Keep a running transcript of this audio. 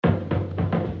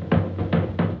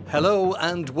Hello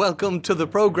and welcome to the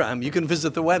programme. You can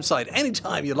visit the website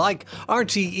anytime you like,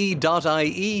 rte.ie/Mooney.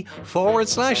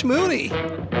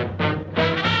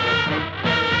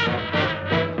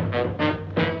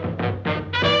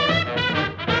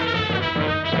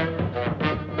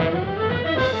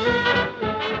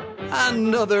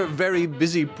 Another very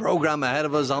busy programme ahead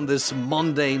of us on this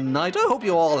Monday night. I hope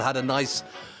you all had a nice,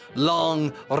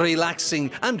 long,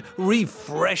 relaxing and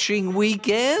refreshing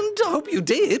weekend. I hope you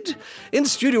did. In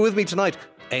studio with me tonight,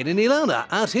 Éanna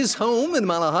at his home in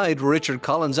Malahide, Richard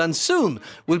Collins, and soon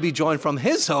will be joined from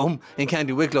his home in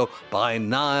County Wicklow by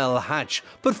Niall Hatch.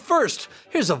 But first,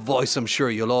 here's a voice I'm sure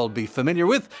you'll all be familiar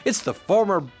with. It's the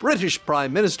former British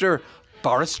Prime Minister,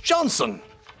 Boris Johnson.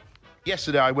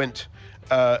 Yesterday I went,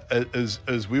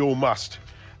 as we all must,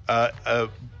 to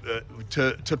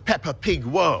Peppa Pig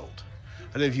World.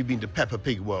 I don't know if you've been to Peppa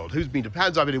Pig World.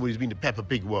 Hands up anyone who's been to Peppa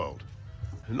Pig World?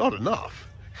 Not enough.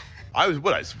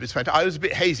 It's fantastic. I was a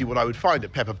bit hazy what I would find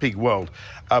at Peppa Pig World,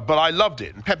 but I loved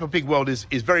it. And Peppa Pig World is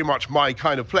very much my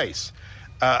kind of place.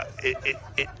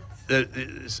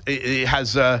 It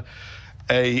has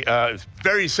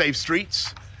very safe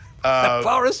streets.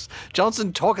 Boris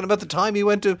Johnson talking about the time he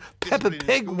went to Peppa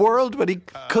Pig World when he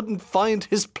couldn't find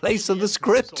his place in the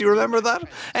script. Do you remember that?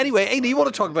 Anyway, Éanna, you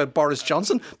want to talk about Boris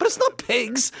Johnson, but it's not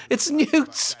pigs, it's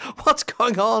newts. What's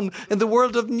going on in the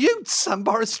world of newts and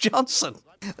Boris Johnson?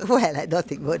 Well,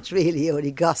 nothing much really,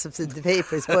 only gossips in the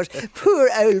papers, but poor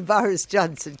old Boris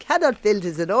Johnson cannot build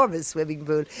his enormous swimming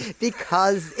pool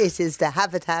because it is the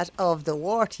habitat of the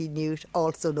warty newt,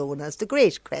 also known as the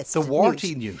great crested The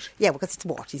warty newt? Yeah, because it's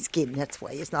warty skin, that's why.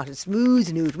 It's not a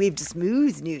smooth newt. We have the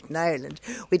smooth newt in Ireland.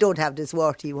 We don't have this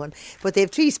warty one. But they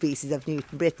have 3 species of newt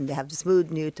in Britain. They have the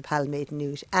smooth newt, the palmated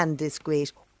newt, and this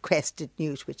great crested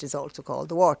newt, which is also called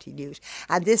the warty newt.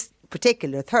 And this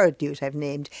particular third newt I've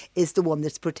named is the one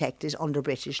that's protected under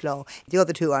British law. The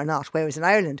other 2 are not, whereas in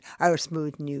Ireland our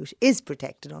smooth newt is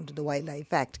protected under the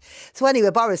Wildlife Act. So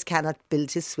anyway, Boris cannot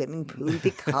build his swimming pool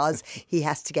because he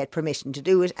has to get permission to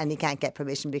do it, and he can't get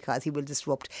permission because he will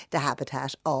disrupt the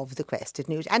habitat of the crested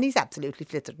newt. And he's absolutely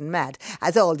flithered and mad,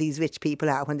 as all these rich people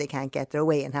are when they can't get their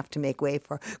way and have to make way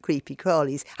for creepy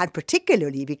crawlies. And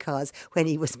particularly because when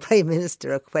he was Prime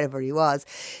Minister, or wherever he was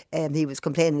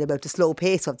complaining about the slow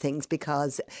pace of things,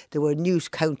 because there were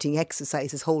newt counting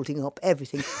exercises holding up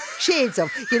everything. Shades of,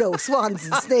 swans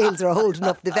and snails are holding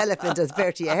up development, as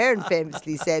Bertie Ahern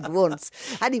famously said once.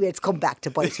 Anyway, it's come back to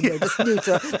bite him.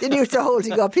 The newts are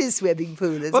holding up his swimming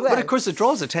pool as well. But of course it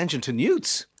draws attention to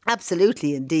newts.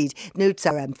 Absolutely, indeed. Newts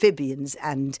are amphibians,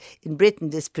 and in Britain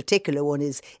this particular one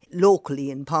is locally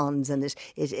in ponds, and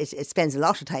it spends a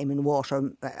lot of time in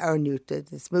water. Our newt,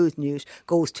 the smooth newt,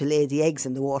 goes to lay the eggs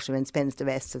in the water and spends the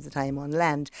rest of the time on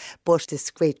land. But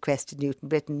this great crested newt in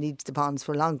Britain needs the ponds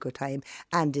for a longer time,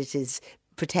 and it is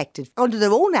protected under their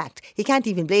own act. He can't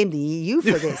even blame the EU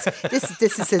for this.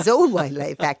 This is his own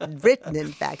Wildlife Act in Britain,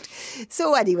 in fact.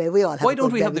 So anyway, we all have. Why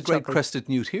don't we have the great crested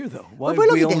newt here, though? Why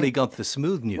have we only got the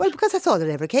smooth newt? Well, because that's all that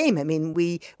ever came. I mean,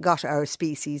 we got our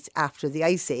species after the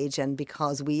Ice Age, and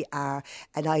because we are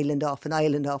an island off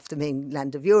the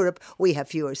mainland of Europe, we have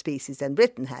fewer species than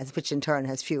Britain has, which in turn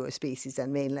has fewer species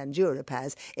than mainland Europe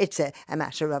has. It's a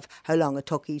matter of how long it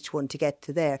took each one to get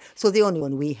to there. So the only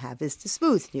one we have is the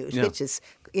smooth newt, which is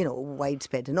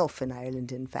widespread enough in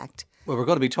Ireland, in fact. Well, we're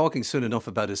going to be talking soon enough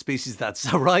about a species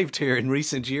that's arrived here in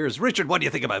recent years. Richard, what do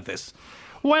you think about this?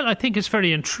 Well, I think it's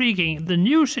very intriguing. The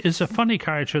newt is a funny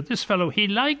character. This fellow, he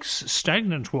likes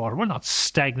stagnant water. Well, not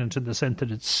stagnant in the sense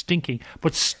that it's stinking,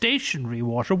 but stationary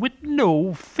water with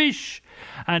no fish.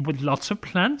 And with lots of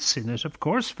plants in it, of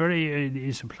course.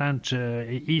 He's a plant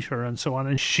eater and so on.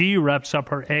 And she wraps up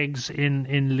her eggs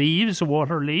in leaves,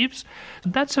 water leaves.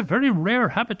 And that's a very rare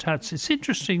habitat. It's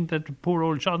interesting that poor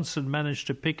old Johnson managed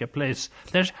to pick a place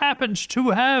that happened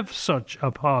to have such a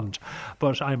pond.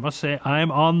 But I must say,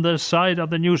 I'm on the side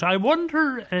of the newt. I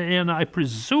wonder, and I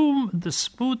presume the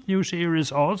smooth newt here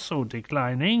is also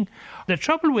declining. The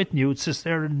trouble with newts is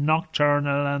they're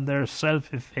nocturnal and they're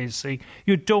self-effacing.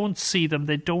 You don't see them.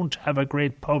 They don't have a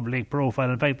great public profile.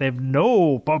 In fact, they have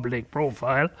no public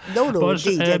profile. No,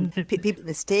 indeed. People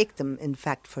mistake them, in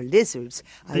fact, for lizards.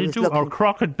 They do, or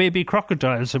baby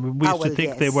crocodiles. I mean, we used to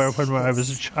think they were when I was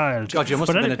a child. God, you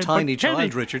must have been a tiny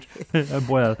child, Richard.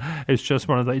 Well, it's just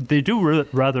one of the... They do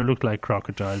rather look like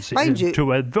crocodiles. Mind you.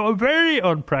 To a very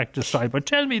unpracticed eye. But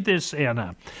tell me this,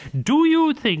 Éanna. Do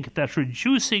you think that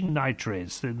reducing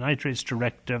nitrates, the nitrates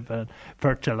directive and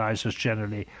fertilisers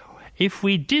generally, if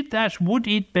we did that, would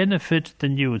it benefit the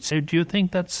newts? Do you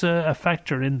think that's a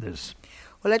factor in this?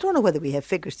 Well, I don't know whether we have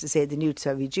figures to say the newts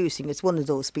are reducing. It's one of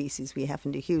those species we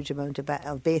haven't a huge amount of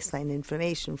baseline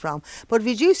information from. But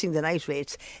reducing the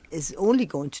nitrates is only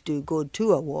going to do good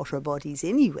to our water bodies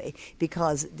anyway,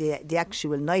 because the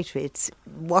actual nitrates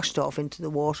washed off into the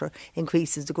water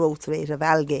increases the growth rate of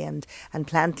algae and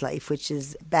plant life, which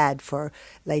is bad for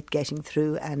light getting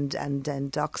through and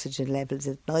oxygen levels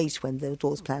at night when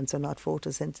those plants are not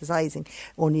photosynthesizing,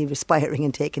 only respiring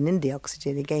and taking in the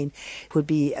oxygen again. It would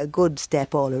be a good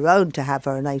step all around to have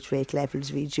our nitrate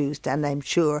levels reduced, and I'm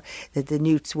sure that the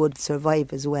newts would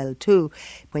survive as well too.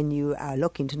 When you are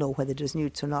looking to know whether there's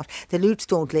newts or not, the newts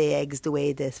don't lay eggs the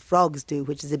way the frogs do,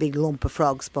 which is a big lump of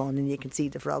frog spawn, and you can see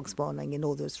the frog spawn and you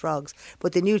know there's frogs.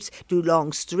 But the newts do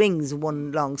long strings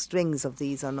of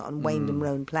these and wind them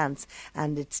round plants,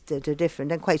 and they're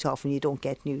different, and quite often you don't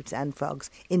get newts and frogs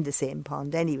in the same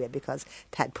pond anyway, because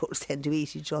tadpoles tend to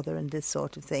eat each other and this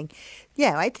sort of thing.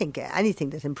 Yeah, I think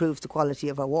anything that improves the quality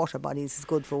of our water bodies is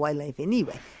good for wildlife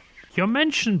anyway. You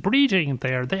mentioned breeding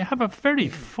there. They have a very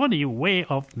funny way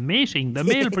of mating. The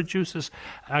male produces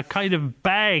a kind of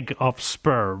bag of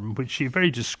sperm, which she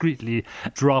very discreetly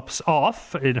drops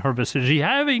off in her vicinity,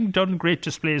 having done great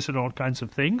displays in all kinds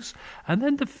of things. And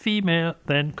then the female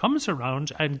then comes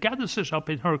around and gathers it up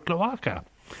in her cloaca.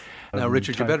 Now,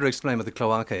 Richard, you better explain what the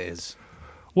cloaca is.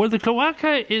 Well, the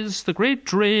cloaca is the great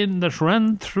drain that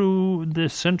ran through the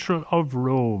centre of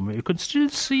Rome. You can still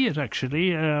see it, actually.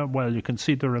 You can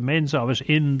see the remains of it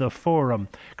in the Forum.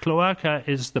 Cloaca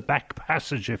is the back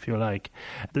passage, if you like.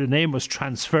 The name was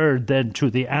transferred then to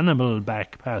the animal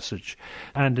back passage.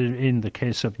 And in the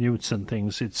case of newts and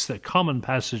things, it's the common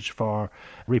passage for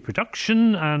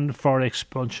reproduction and for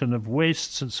expulsion of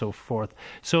wastes and so forth.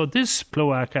 So this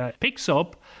cloaca picks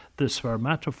up the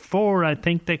spermatophore, I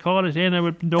think they call it. Éanna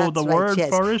would know the word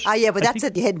for it. Yeah, but that's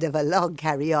at the end of a long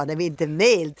carry-on. I mean, the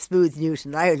male smooth newt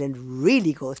in Ireland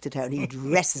really goes to town. He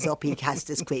dresses up, he has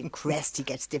this great crest, he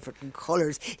gets different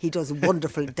colours, he does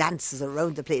wonderful dances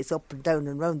around the place, up and down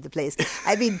and round the place.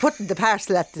 I mean, putting the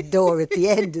parcel at the door at the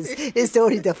end is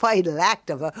only the final act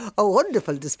of a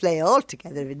wonderful display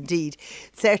altogether indeed.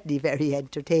 Certainly very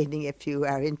entertaining if you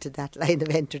are into that line of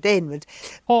entertainment.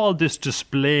 All this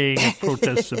displaying of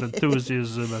protests of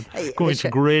enthusiasm and going to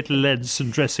great lengths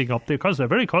and dressing up, because they're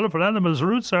very colourful animals.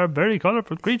 Roots are very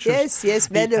colourful creatures. Yes,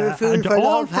 men are a fool for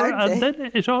love, and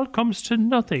then it all comes to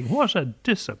nothing. What a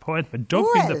disappointment.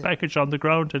 Dumping the package on the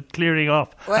ground and clearing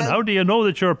off. And how do you know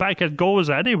that your packet goes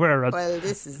anywhere? Well,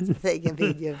 this is the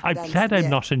thing. I'm glad I'm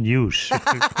not a newt.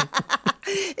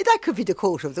 That could be the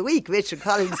quote of the week. Richard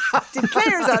Collins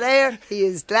declares on air he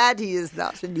is glad he is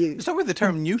not a newt. Is that where the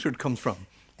term neutered comes from?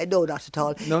 No, not at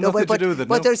all. Nothing to do with it.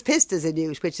 But there's pissed as a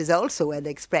newt, which is also an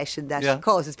expression that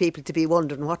causes people to be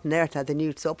wondering what on earth are the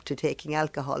newts up to taking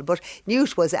alcohol. But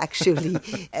newt was actually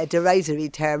a derisory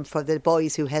term for the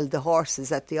boys who held the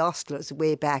horses at the ostlers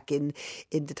way back in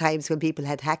the times when people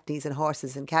had hackneys and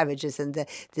horses and carriages, and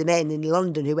the men in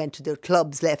London who went to their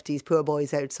clubs left these poor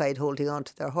boys outside holding on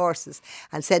to their horses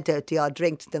and sent out the odd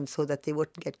drink to them so that they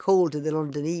wouldn't get cold in the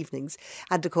London evenings.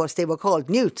 And of course they were called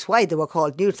newts. Why they were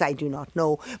called newts I do not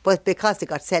know. But because they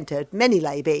got sent out many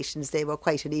libations, they were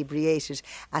quite inebriated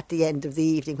at the end of the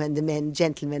evening when the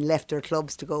gentlemen left their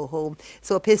clubs to go home.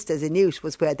 So pissed as a newt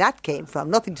was where that came from.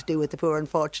 Nothing to do with the poor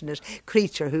unfortunate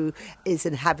creature who is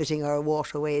inhabiting our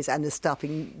waterways and is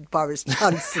stopping Boris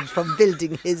Johnson from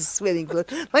building his swimming pool.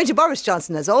 Mind you, Boris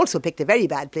Johnson has also picked a very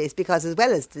bad place, because as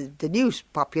well as the newt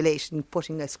population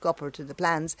putting a scupper to the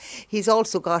plans, he's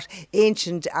also got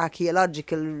ancient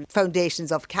archaeological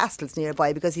foundations of castles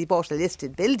nearby, because he bought a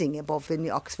listed building above in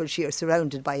Oxfordshire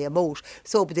surrounded by a moat.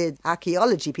 So the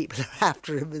archaeology people are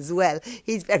after him as well.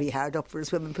 He's very hard up for a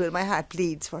swimming pool. My heart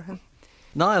bleeds for him.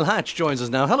 Niall Hatch joins us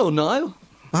now. Hello, Niall.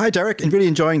 Hi, Derek. I'm really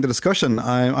enjoying the discussion.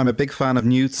 I'm a big fan of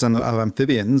newts and of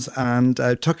amphibians, and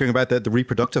talking about the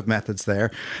reproductive methods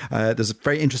there, there's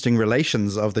very interesting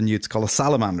relations of the newts called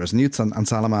salamanders. Newts and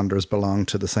salamanders belong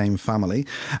to the same family,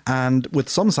 and with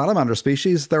some salamander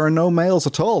species, there are no males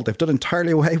at all. They've done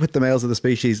entirely away with the males of the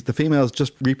species. The females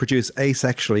just reproduce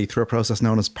asexually through a process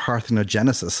known as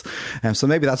parthenogenesis. So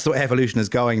maybe that's the way evolution is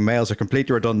going. Males are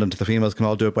completely redundant. The females can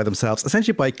all do it by themselves,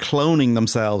 essentially by cloning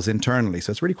themselves internally.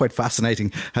 So it's really quite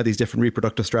fascinating how these different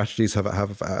reproductive strategies have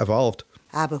evolved.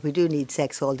 But we do need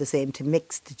sex all the same to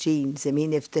mix the genes. I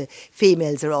mean, if the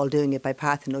females are all doing it by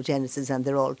parthenogenesis and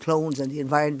they're all clones and the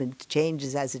environment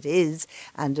changes as it is,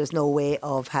 and there's no way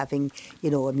of having, a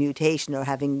mutation or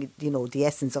having, the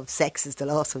essence of sex is the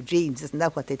loss of genes. Isn't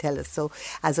that what they tell us? So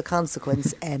as a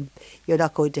consequence, you're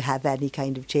not going to have any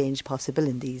kind of change possible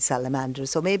in these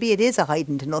salamanders. So maybe it is a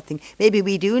hiding to nothing. Maybe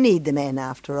we do need the men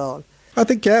after all. I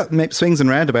think, swings and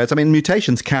roundabouts. I mean,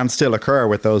 mutations can still occur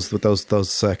with those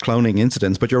cloning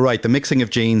incidents, but you're right. The mixing of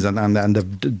genes and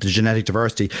the genetic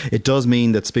diversity, it does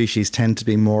mean that species tend to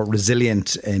be more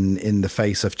resilient in the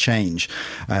face of change.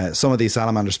 Some of these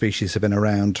salamander species have been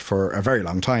around for a very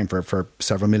long time, for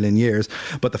several million years,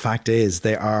 but the fact is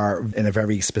they are in a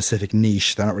very specific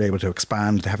niche. They're not really able to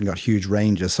expand. They haven't got huge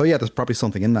ranges. So, yeah, there's probably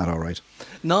something in that, all right.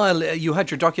 Niall, you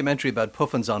had your documentary about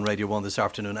puffins on Radio 1 this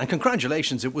afternoon, and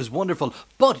congratulations, it was wonderful.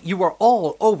 But you were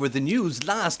all over the news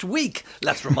last week.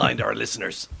 Let's remind our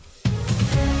listeners.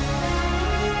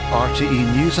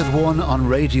 RTE News at 1 on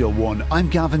Radio 1. I'm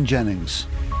Gavin Jennings.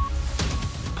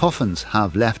 Puffins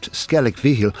have left Skellig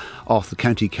Vigil off the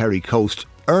County Kerry coast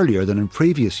earlier than in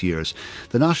previous years.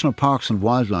 The National Parks and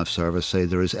Wildlife Service say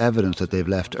there is evidence that they've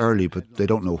left early, but they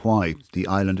don't know why. The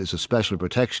island is a special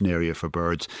protection area for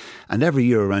birds, and every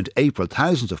year around April,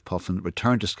 thousands of puffin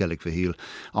return to Skellig Vigil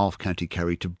off County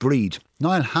Kerry to breed.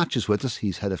 Niall Hatch is with us.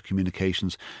 He's Head of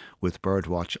Communications with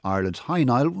Birdwatch Ireland. Hi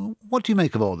Niall, what do you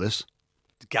make of all this?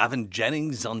 Gavin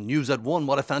Jennings on News at 1.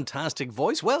 What a fantastic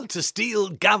voice. Well, to steal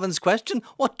Gavin's question,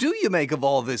 what do you make of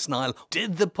all this, Niall?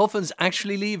 Did the puffins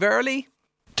actually leave early?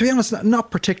 To be honest,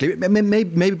 not particularly.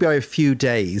 Maybe by a few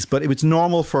days, but it was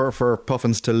normal for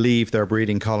puffins to leave their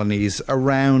breeding colonies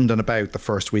around and about the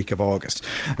first week of August.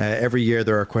 Every year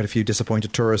there are quite a few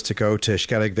disappointed tourists who go to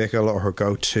Skellig Vigil or who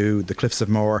go to the Cliffs of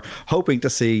Moher, hoping to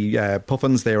see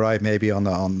puffins. They arrive maybe in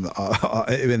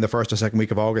the first or second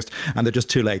week of August, and they're just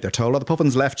too late. They're told, the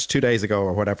puffins left 2 days ago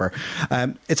or whatever.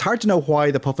 It's hard to know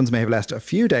why the puffins may have left a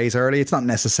few days early. It's not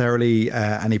necessarily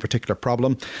any particular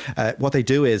problem. What they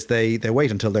do is they wait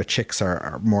until their chicks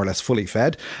are more or less fully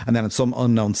fed, and then at some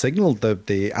unknown signal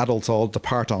the adults all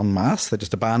depart en masse. They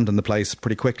just abandon the place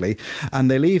pretty quickly, and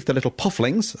they leave the little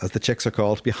pufflings, as the chicks are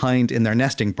called, behind in their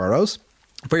nesting burrows.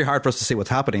 Very hard for us to see what's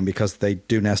happening because they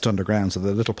do nest underground. So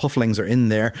the little pufflings are in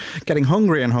there, getting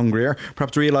hungrier and hungrier,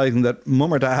 perhaps realising that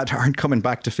mum or dad aren't coming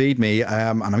back to feed me,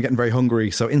 and I'm getting very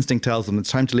hungry. So instinct tells them it's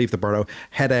time to leave the burrow,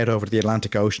 head out over to the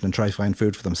Atlantic Ocean and try to find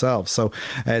food for themselves. So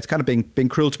it's kind of being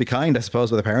cruel to be kind, I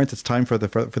suppose, with the parents. It's time for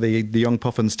the young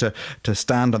puffins to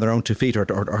stand on their own 2 feet or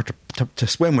to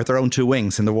swim with their own 2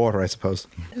 wings in the water, I suppose.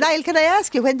 Niall, can I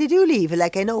ask you, when they do leave,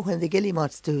 like I know when the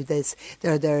guillemots do this,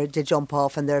 they jump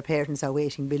off and their parents are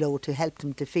waiting below to help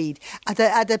them to feed. Are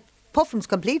the puffins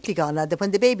completely gone?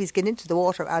 When the babies get into the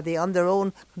water, are they on their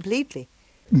own completely?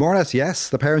 More or less, yes.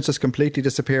 The parents just completely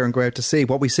disappear and go out to sea.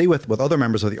 What we see with other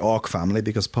members of the auk family,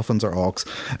 because puffins are auks,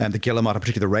 and the guillemot, and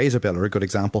particularly the razorbill are a good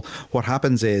example, what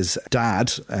happens is dad,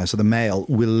 so the male,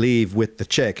 will leave with the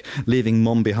chick, leaving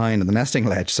mum behind on the nesting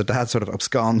ledge. So dad sort of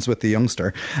absconds with the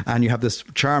youngster, and you have this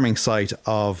charming sight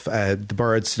of the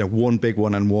birds, one big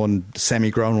one and one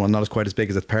semi-grown one, not as quite as big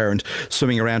as its parent,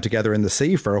 swimming around together in the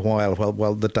sea for a while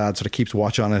the dad sort of keeps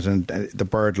watch on it, and the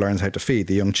bird learns how to feed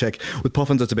the young chick. With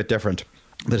puffins, it's a bit different.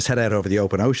 They just head out over the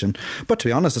open ocean. But to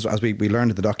be honest, as we learned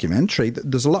in the documentary,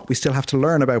 there's a lot we still have to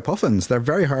learn about puffins. They're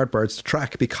very hard birds to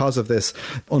track because of this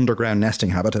underground nesting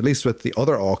habit, at least with the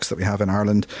other auks that we have in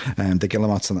Ireland, the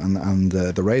guillemots and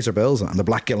the razorbills, and the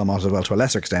black guillemot as well to a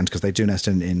lesser extent, because they do nest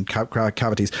in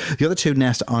cavities. The other 2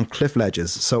 nest on cliff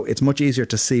ledges, so it's much easier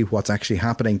to see what's actually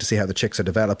happening, to see how the chicks are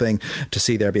developing, to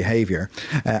see their behaviour.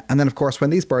 And then, of course, when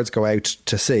these birds go out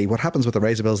to sea, what happens with the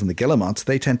razorbills and the guillemots,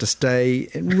 they tend to stay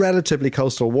in relatively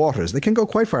coastal waters. They can go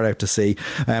quite far out to sea,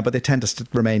 but they tend to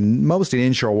remain mostly in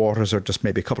inshore waters or just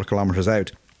maybe a couple of kilometres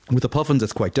out. With the puffins,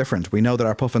 it's quite different. We know that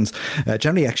our puffins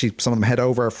generally, actually, some of them head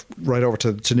right over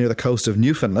to near the coast of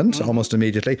Newfoundland almost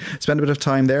immediately, spend a bit of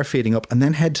time there feeding up, and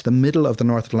then head to the middle of the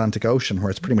North Atlantic Ocean, where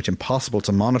it's pretty much impossible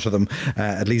to monitor them,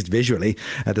 at least visually.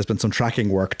 There's been some tracking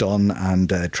work done and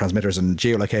transmitters and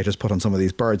geolocators put on some of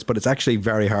these birds, but it's actually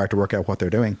very hard to work out what they're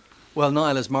doing. Well,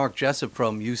 Niall, as Mark Jessup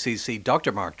from UCC,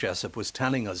 Dr. Mark Jessup, was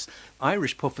telling us,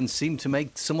 Irish puffins seem to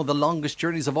make some of the longest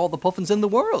journeys of all the puffins in the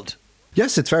world.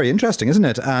 Yes, it's very interesting, isn't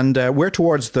it? And we're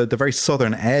towards the very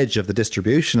southern edge of the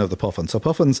distribution of the puffin. So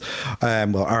puffins,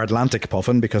 our Atlantic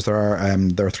puffin, because there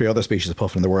are 3 other species of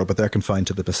puffin in the world, but they're confined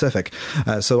to the Pacific.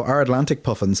 So our Atlantic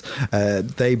puffins,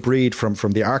 they breed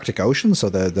from the Arctic Ocean, so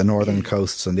the northern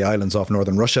coasts and the islands off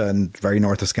northern Russia and very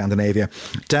north of Scandinavia,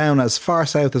 down as far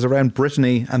south as around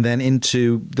Brittany, and then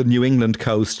into the New England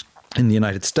coast in the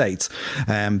United States.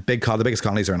 The biggest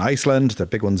colonies are in Iceland, the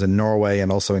big ones in Norway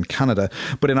and also in Canada.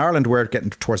 But in Ireland, we're getting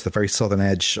towards the very southern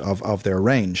edge of their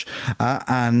range.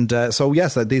 So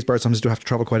yes, these birds sometimes do have to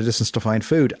travel quite a distance to find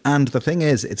food. And the thing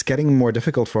is, it's getting more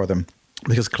difficult for them.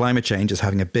 because climate change is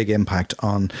having a big impact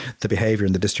on the behaviour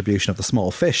and the distribution of the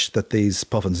small fish that these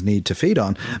puffins need to feed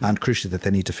on, and crucially that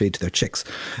they need to feed to their chicks.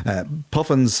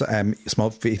 Puffins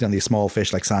feed on these small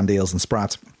fish like sand eels and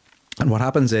sprats. And what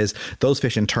happens is those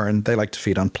fish in turn, they like to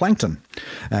feed on plankton,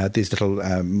 these little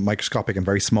microscopic and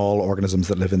very small organisms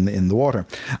that live in the water.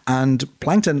 And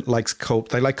plankton likes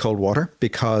cold water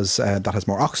because that has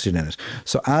more oxygen in it.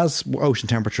 So as ocean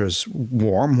temperatures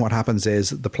warm, what happens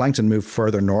is the plankton move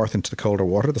further north into the colder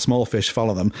water. The small fish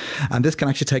follow them. And this can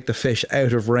actually take the fish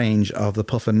out of range of the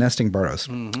puffin nesting burrows.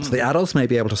 Mm-hmm. So the adults may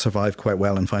be able to survive quite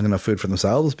well and find enough food for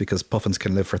themselves, because puffins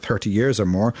can live for 30 years or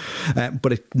more.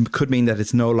 But it could mean that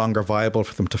it's no longer viable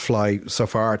for them to fly so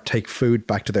far, take food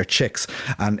back to their chicks,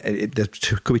 and there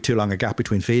could be too long a gap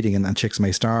between feeding, and chicks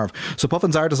may starve. So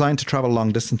puffins are designed to travel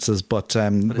long distances, but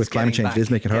with climate change, it is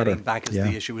making it harder. Getting back is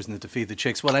the issue, isn't it, to feed the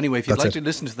chicks? Well, anyway, if you'd like to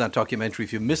listen to that documentary,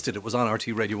 if you missed it, it was on RT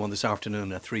Radio 1 this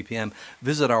afternoon at 3 p.m.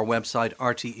 Visit our website,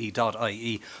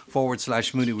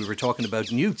 rte.ie/Mooney. We were talking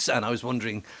about newts, and I was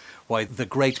wondering why the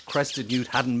great crested newt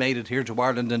hadn't made it here to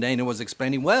Ireland, and Éanna was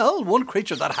explaining, well, one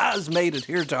creature that has made it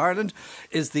here to Ireland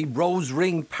is the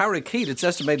rose-ringed parakeet. It's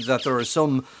estimated that there are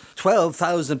some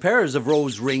 12,000 pairs of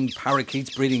rose-ringed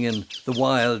parakeets breeding in the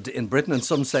wild in Britain, and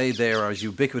some say they are as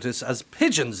ubiquitous as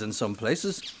pigeons in some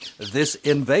places. This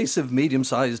invasive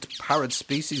medium-sized parrot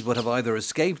species would have either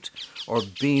escaped or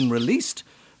been released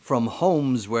from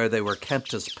homes where they were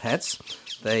kept as pets.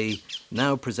 They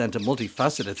now present a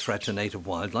multifaceted threat to native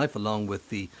wildlife, along with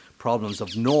the problems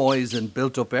of noise in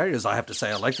built-up areas. I have to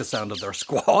say I like the sound of their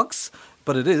squawks,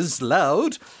 but it is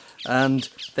loud. And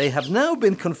they have now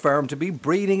been confirmed to be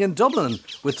breeding in Dublin,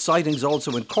 with sightings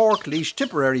also in Cork, Laois,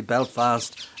 Tipperary,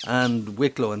 Belfast and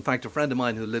Wicklow. In fact, a friend of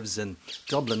mine who lives in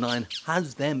Dublin 9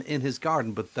 has them in his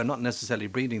garden, but they're not necessarily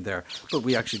breeding there. But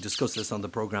we actually discussed this on the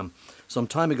programme some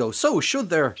time ago. So, should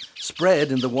their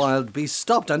spread in the wild be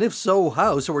stopped? And if so,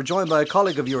 how? So we're joined by a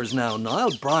colleague of yours now,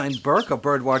 Niall, Brian Burke of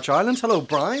Birdwatch Ireland. Hello,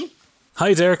 Brian.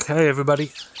 Hi, Derek. Hi,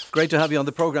 everybody. Great to have you on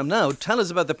the programme. Now, tell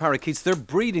us about the parakeets. They're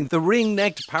breeding. The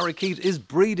ring-necked parakeet is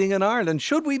breeding in Ireland.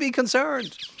 Should we be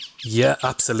concerned? Yeah,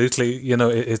 absolutely. You know,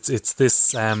 it's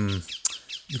this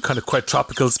kind of quite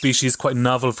tropical species, quite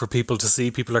novel for people to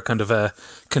see. People are kind of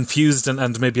confused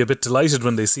and maybe a bit delighted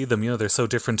when they see them. You know, they're so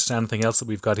different to anything else that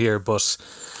we've got here. But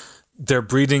they're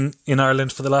breeding in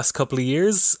Ireland for the last couple of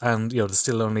years, and there's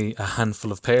still only a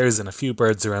handful of pairs and a few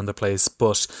birds around the place,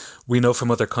 but we know from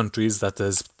other countries that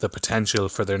there's the potential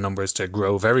for their numbers to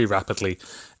grow very rapidly,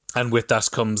 and with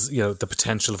that comes the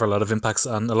potential for a lot of impacts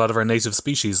on a lot of our native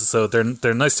species. So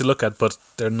they're nice to look at, but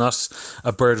they're not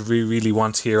a bird we really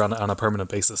want here on a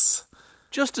permanent basis.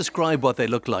 Just describe what they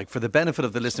look like for the benefit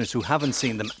of the listeners who haven't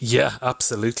seen them. Yeah,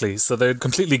 absolutely. So they're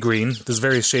completely green. There's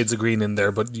various shades of green in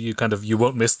there, but you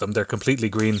won't miss them. They're completely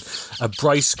green. A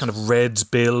bright kind of red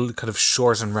bill, kind of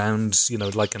short and round,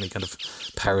 like any kind of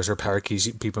parrot or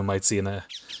parakeet people might see in a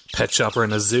pet shop or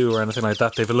in a zoo or anything like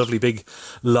that. They have a lovely big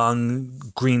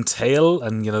long green tail,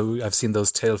 and I've seen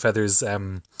those tail feathers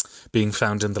being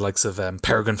found in the likes of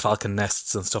peregrine falcon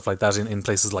nests and stuff like that in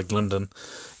places like London.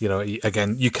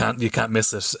 Again, you can't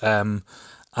miss it. And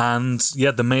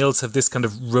the males have this kind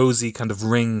of rosy kind of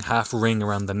half ring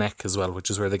around the neck as well, which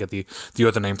is where they get the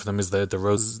other name for them is the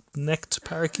rose-necked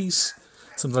parakeet.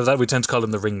 Something like that. We tend to call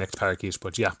them the ring-necked parakeet,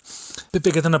 but yeah. A bit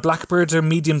bigger than a blackbird. They're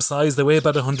medium size. They weigh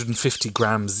about 150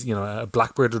 grams. A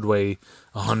blackbird would weigh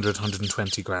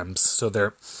 120 grams. So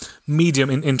they're medium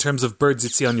in terms of birds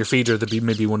you'd see on your feeder. They'd be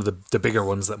maybe one of the bigger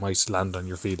ones that might land on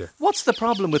your feeder. What's the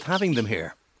problem with having them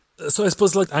here? So I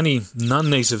suppose like any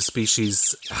non-native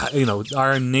species,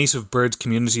 our native bird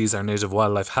communities, our native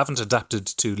wildlife haven't adapted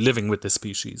to living with this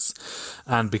species.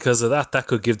 And because of that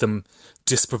could give them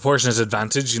disproportionate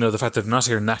advantage. The fact that they're not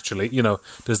here naturally,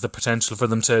 there's the potential for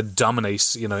them to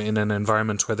dominate, in an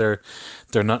environment where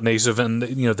they're not native and,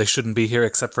 they shouldn't be here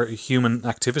except for human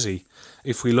activity.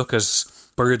 If we look at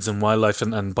birds and wildlife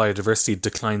and biodiversity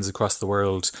declines across the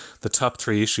world, the top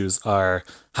three issues are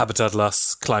habitat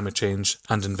loss, climate change,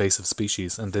 and invasive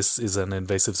species. And this is an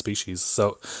invasive species.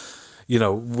 So,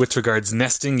 with regards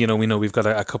nesting, we know we've got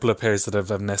a couple of pairs that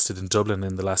have nested in Dublin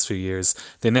in the last few years.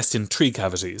 They nest in tree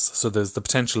cavities. So there's the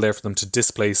potential there for them to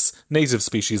displace native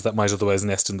species that might otherwise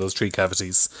nest in those tree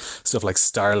cavities. Stuff like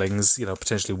starlings,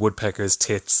 potentially woodpeckers,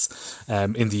 tits.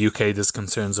 In the UK, there's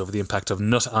concerns over the impact of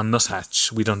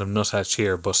nuthatch. We don't have nuthatch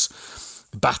here, but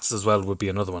bats as well would be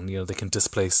another one. They can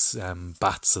displace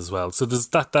bats as well. So there's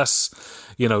that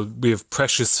we have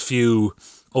precious few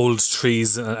old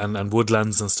trees and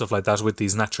woodlands and stuff like that with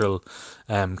these natural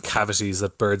cavities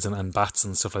that birds and bats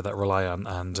and stuff like that rely on.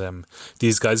 And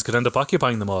these guys could end up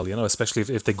occupying them all, especially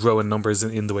if they grow in numbers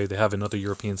in the way they have in other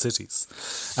European cities.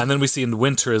 And then we see in the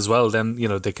winter as well, then,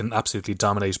 they can absolutely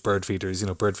dominate bird feeders.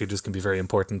 Bird feeders can be very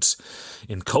important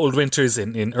in cold winters,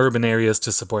 in urban areas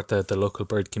to support the local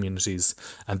bird communities.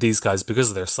 And these guys, because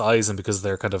of their size and because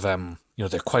they're kind of,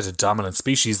 they're quite a dominant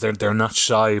species, they're not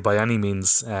shy by any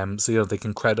means. So, they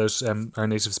can crowd out our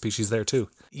native species there too.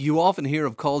 You often hear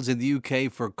of calls in the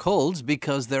UK for culls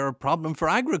because they're a problem for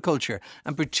agriculture,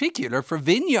 and particular for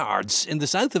vineyards in the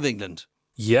south of England.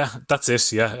 Yeah, that's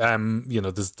it. Yeah,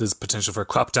 there's potential for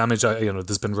crop damage.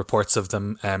 There's been reports of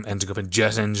them ending up in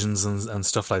jet engines and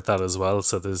stuff like that as well.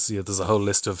 So there's a whole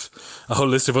list of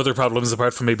other problems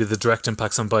apart from maybe the direct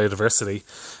impacts on biodiversity.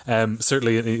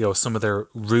 Certainly, some of their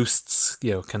roosts,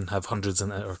 can have hundreds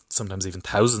or sometimes even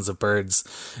thousands of birds,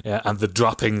 and the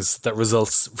droppings that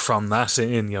results from that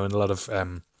in a lot of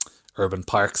urban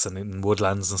parks and in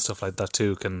woodlands and stuff like that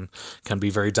too can be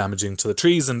very damaging to the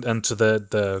trees and to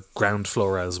the ground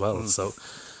flora as well. So,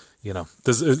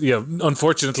 there's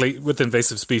unfortunately with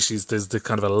invasive species, there's the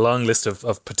kind of a long list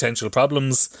of potential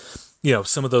problems.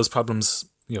 Some of those problems,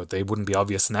 they wouldn't be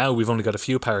obvious now. We've only got a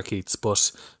few parakeets,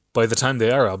 but by the time they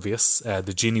are obvious,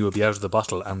 the genie will be out of the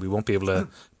bottle and we won't be able to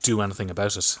do anything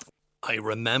about it. I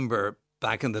remember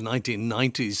back in the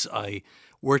 1990s, I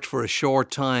worked for a short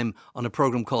time on a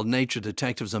programme called Nature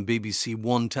Detectives on BBC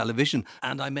One television,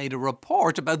 and I made a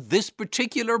report about this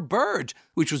particular bird,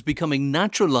 which was becoming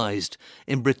naturalised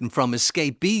in Britain from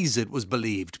escapees, it was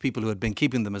believed, people who had been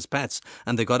keeping them as pets,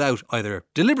 and they got out either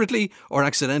deliberately or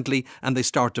accidentally, and they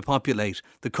start to populate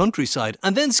the countryside,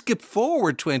 and then skip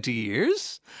forward 20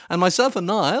 years, and myself and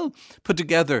Niall put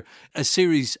together a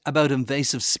series about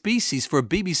invasive species for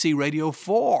BBC Radio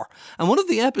 4, and one of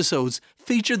the episodes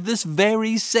featured this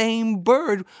very same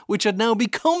bird, which had now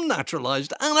become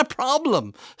naturalised and a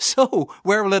problem. So,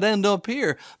 where will it end up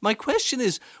here? My question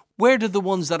is, where do the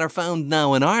ones that are found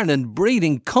now in Ireland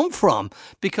breeding come from?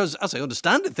 Because, as I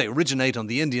understand it, they originate on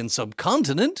the Indian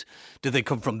subcontinent. Did they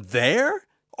come from there?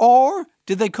 Or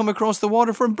did they come across the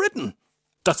water from Britain?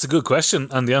 That's a good question,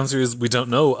 and the answer is we don't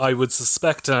know. I would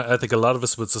suspect, I think a lot of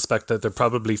us would suspect that they're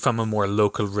probably from a more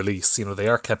local release. They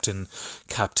are kept in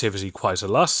captivity quite a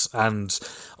lot, and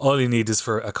all you need is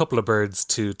for a couple of birds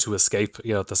to escape,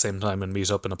 at the same time and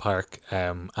meet up in a park,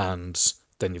 and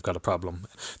then you've got a problem.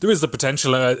 There is the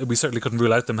potential, we certainly couldn't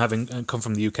rule out them having come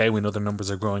from the UK. We know their numbers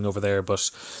are growing over there,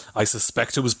 but I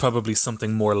suspect it was probably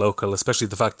something more local, especially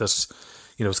the fact that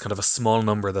it's kind of a small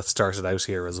number that started out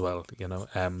here as well,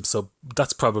 so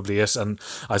that's probably it. And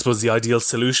I suppose the ideal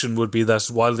solution would be that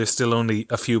while there's still only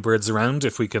a few birds around,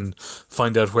 if we can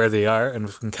find out where they are and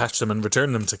if we can catch them and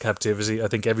return them to captivity, I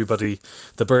think everybody,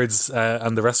 the birds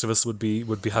and the rest of us would be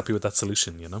happy with that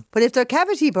solution, But if they're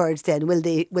cavity birds, then will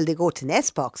they go to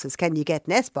nest boxes? Can you get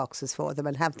nest boxes for them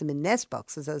and have them in nest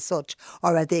boxes as such?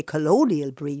 Or are they colonial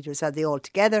breeders? Are they all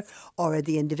together? Or are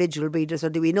they individual breeders? Or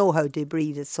do we know how they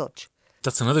breed as such?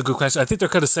 That's another good question. I think they're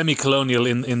kind of semi-colonial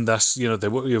in that, they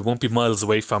won't be miles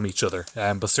away from each other.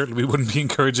 But certainly we wouldn't be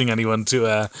encouraging anyone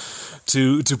to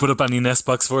put up any nest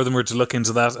box for them or to look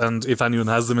into that. And if anyone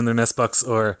has them in their nest box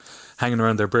or hanging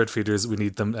around their bird feeders, we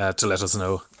need them to let us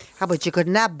know. How about you could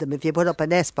nab them if you put up a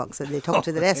nest box and they took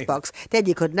to the nest box? Then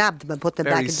you could nab them and put them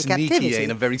back into captivity.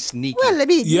 Very very sneaky. Well, I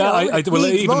mean,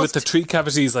 even with the tree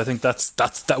cavities, I think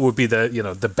that would be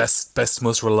the best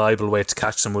most reliable way to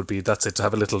catch them would be to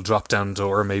have a little drop down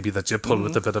door maybe that you pull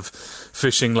with a bit of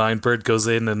fishing line. Bird goes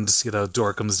in and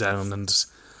door comes down and.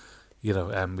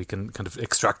 We can kind of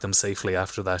extract them safely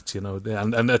after that.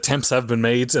 And attempts have been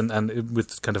made and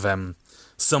with kind of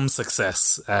some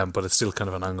success, but it's still kind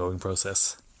of an ongoing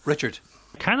process. Richard.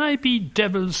 Can I be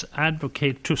devil's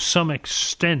advocate to some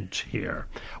extent here?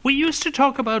 We used to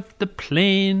talk about the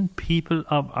plain people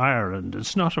of Ireland.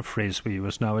 It's not a phrase we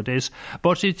use nowadays,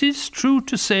 but it is true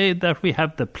to say that we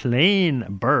have the plain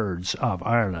birds of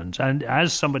Ireland. And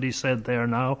as somebody said there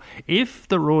now, if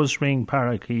the rose-ring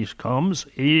parakeet comes,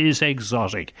 he is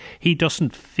exotic. He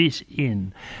doesn't fit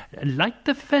in. Like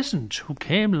the pheasant who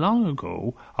came long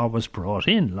ago, or was brought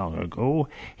in long ago,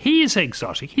 he is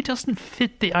exotic. He doesn't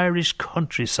fit the Irish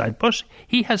countryside, but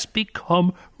he has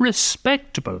become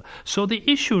respectable. So the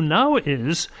issue now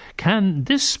is, can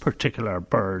this particular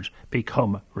bird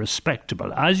become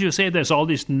respectable? As you say, there's all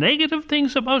these negative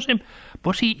things about him,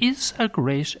 but he is a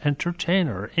great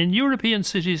entertainer. In European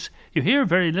cities, you hear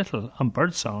very little on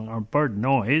birdsong or bird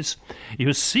noise.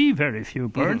 You see very few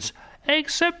birds.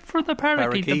 except for the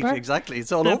parakeet. Parakeet, exactly.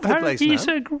 It's all over the place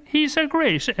now. He's a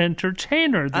great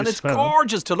entertainer, this And it's fellow.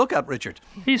 gorgeous to look at, Richard.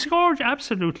 He's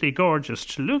absolutely gorgeous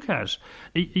to look at.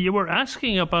 You were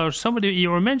asking about somebody,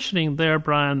 you were mentioning there,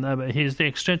 Brian, the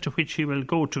extent to which he will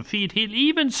go to feed. He'll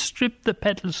even strip the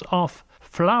petals off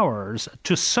flowers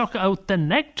to suck out the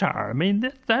nectar. I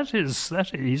mean, he's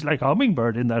like a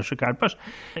hummingbird in that regard. But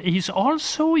he's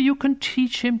also, you can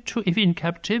teach him to, if in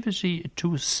captivity,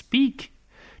 to speak,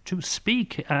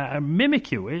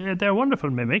 mimic you. They're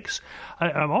wonderful mimics.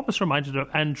 I'm always reminded of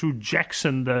Andrew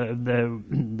Jackson,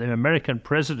 the American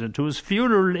president, whose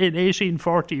funeral in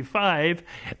 1845,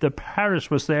 the parrot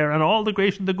was there, and all the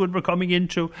great and the good were coming in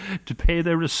to pay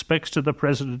their respects to the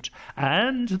president.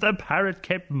 And the parrot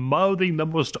kept mouthing the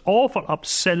most awful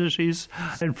obscenities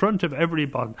in front of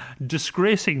everybody,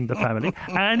 disgracing the family,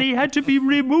 and he had to be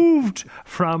removed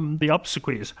from the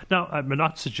obsequies. Now, I'm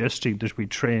not suggesting that we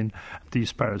train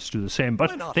these parrots to do the same,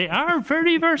 but they are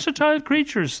very versatile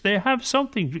creatures. They have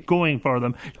something going for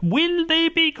them. Will they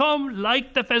become,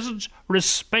 like the pheasant,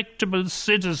 respectable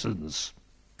citizens?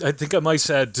 I think I might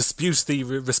dispute the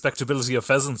respectability of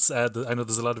pheasants. I know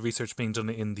there's a lot of research being done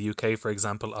in the UK, for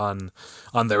example, on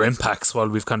their impacts. While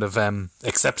we've kind of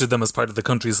accepted them as part of the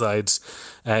countryside,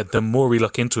 the more we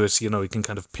look into it, we can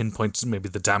kind of pinpoint maybe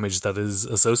the damage that is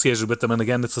associated with them. And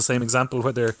again, it's the same example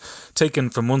where they're taken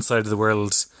from one side of the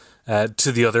world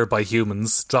to the other by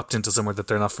humans, dropped into somewhere that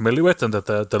they're not familiar with, and that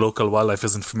the local wildlife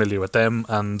isn't familiar with them,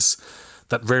 and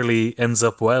that rarely ends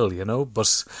up well,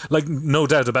 But, no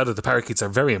doubt about it, the parakeets are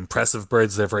very impressive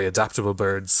birds. They're very adaptable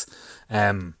birds.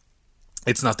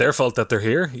 It's not their fault that they're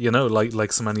here,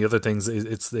 like so many other things.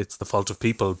 It's the fault of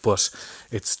people, but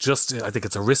it's just, I think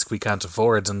it's a risk we can't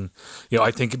afford. And,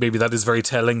 I think maybe that is very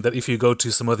telling, that if you go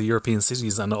to some other European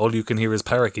cities and all you can hear is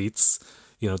parakeets,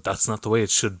 that's not the way it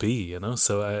should be,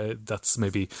 So that's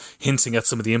maybe hinting at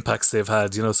some of the impacts they've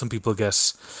had. Some people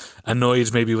get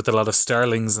annoyed maybe with a lot of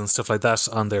starlings and stuff like that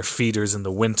on their feeders in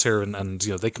the winter, and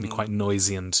they can be quite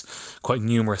noisy and quite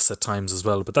numerous at times as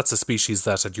well. But that's a species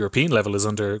that at European level is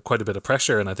under quite a bit of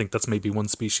pressure, and I think that's maybe one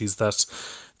species that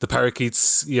the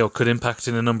parakeets, could impact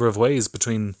in a number of ways,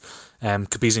 between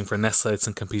competing for nest sites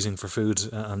and competing for food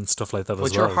and stuff like that as well.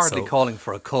 But you're hardly calling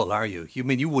for a cull, are you? You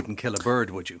mean you wouldn't kill a bird,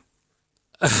 would you?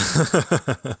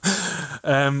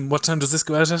 What time does this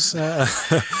go out at?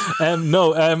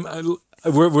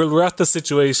 We're at the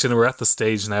situation, we're at the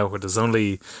stage now where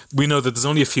we know that there's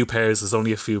only a few pairs, there's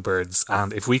only a few birds,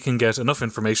 and if we can get enough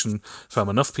information from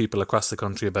enough people across the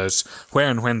country about where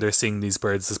and when they're seeing these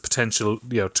birds, there's potential,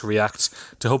 to react,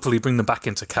 to hopefully bring them back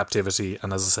into captivity.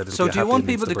 And as I said, so do you want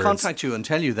people to contact you and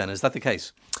tell you then? Is that the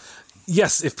case?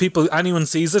 Yes, if anyone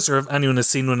sees it, or if anyone has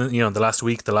seen one, the last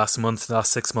week, the last month, the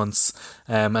last 6 months,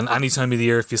 and any time of the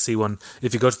year, if you see one,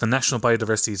 if you go to the National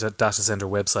Biodiversity Data Centre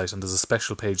website, and there's a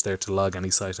special page there to log any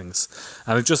sightings,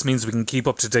 and it just means we can keep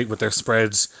up to date with their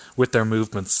spread, with their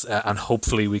movements, and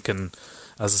hopefully we can,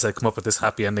 as I said, come up with this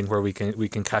happy ending where we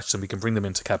can catch them, we can bring them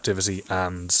into captivity,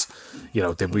 and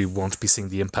then we won't be seeing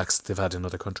the impacts that they've had in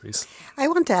other countries. I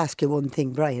want to ask you one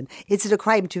thing, Brian. Is it a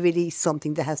crime to release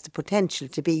something that has the potential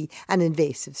to be an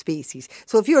invasive species?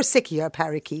 So if you're sick of your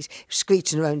parakeet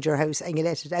screeching around your house and you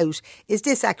let it out, is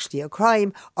this actually a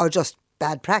crime or just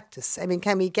bad practice? I mean,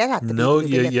 can we get at the people who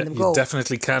be letting them go? You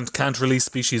definitely can't release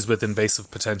species with invasive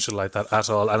potential like that at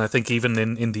all. And I think even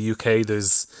in the UK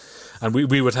there's, and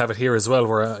we would have it here as well,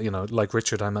 where, like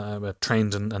Richard, I'm a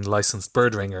trained and licensed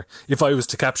bird ringer. If I was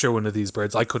to capture one of these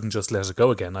birds, I couldn't just let it go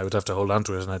again. I would have to hold on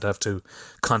to it, and I'd have to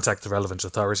contact the relevant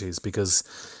authorities, because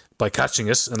by catching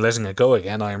it and letting it go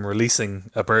again, I am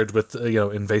releasing a bird with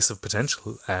invasive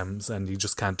potential, and you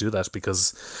just can't do that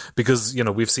because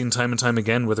we've seen time and time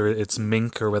again, whether it's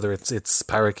mink or whether it's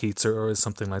parakeets or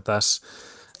something like that,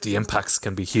 the impacts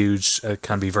can be huge,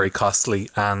 can be very costly,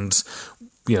 and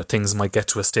things might get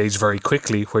to a stage very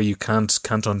quickly where you can't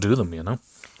undo them,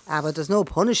 But there's no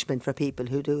punishment for people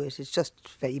who do it. It's just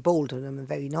very bold of them and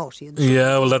very naughty.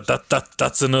 Yeah, well,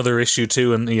 that's another issue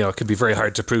too, and it can be very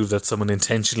hard to prove that someone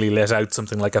intentionally let out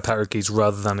something like a parakeet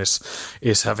rather than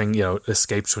it having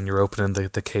escaped when you're opening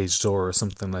the cage door or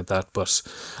something like that. But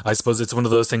I suppose it's one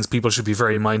of those things people should be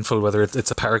very mindful, whether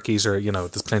it's a parakeet or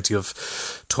there's plenty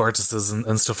of tortoises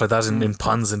and stuff like that in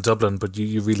ponds in Dublin, but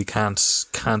you really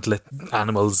can't let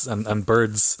animals and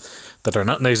birds that are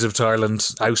not native to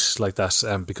Ireland out like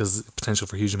that, because potential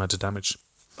for huge amount of damage.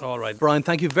 All right, Brian,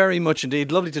 thank you very much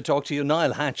indeed. Lovely to talk to you.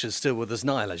 Niall Hatch is still with us.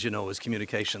 Niall, as you know, is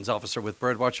Communications Officer with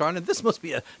Birdwatch Ireland. This must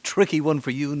be a tricky one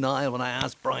for you, Niall. When I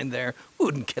asked Brian there,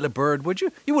 wouldn't kill a bird, would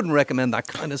you? You wouldn't recommend that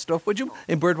kind of stuff, would you,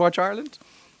 in Birdwatch Ireland?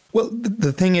 Well,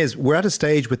 the thing is, we're at a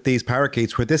stage with these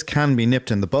parakeets where this can be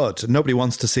nipped in the bud. Nobody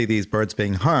wants to see these birds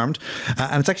being harmed,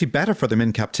 and it's actually better for them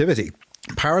in captivity.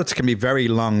 Parrots can be very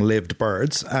long-lived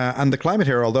birds, and the climate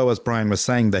here, although, as Brian was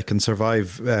saying, they can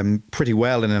survive pretty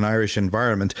well in an Irish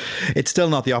environment, it's still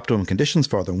not the optimum conditions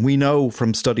for them. We know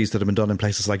from studies that have been done in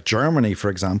places like Germany, for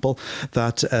example,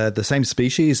 that the same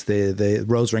species, the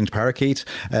rose-ringed parakeet,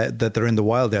 that they're in the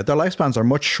wild there, their lifespans are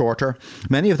much shorter.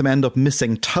 Many of them end up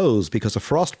missing toes because of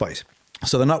frostbite.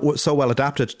 So they're not so well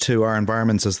adapted to our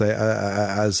environments as they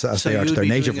are to their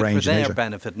native range in Asia. For their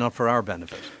benefit, not for our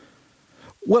benefit.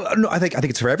 Well, no, I think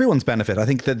it's for everyone's benefit. I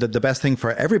think that the best thing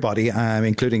for everybody,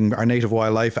 including our native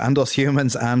wildlife and us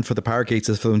humans, and for the parakeets,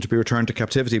 is for them to be returned to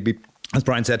captivity. As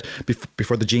Brian said,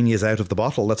 before the genie is out of the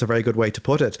bottle. That's a very good way to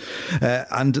put it.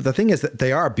 And the thing is that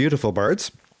they are beautiful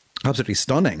birds. Absolutely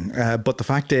stunning, but the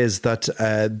fact is that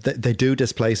they do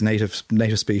displace native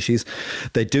species.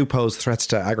 They do pose threats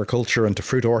to agriculture and to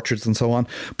fruit orchards and so on.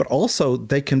 But also,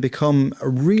 they can become a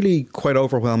really quite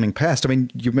overwhelming pest. I mean,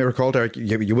 you may recall, Derek,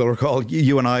 you will recall,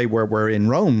 you and I were in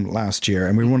Rome last year,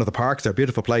 and we were in one of the parks there,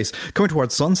 beautiful place. Coming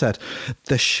towards sunset,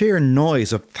 the sheer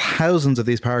noise of thousands of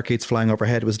these parakeets flying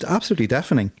overhead was absolutely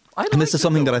deafening. And this is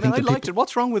something that I think I liked it.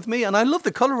 What's wrong with me? And I love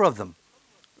the colour of them.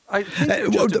 I think they're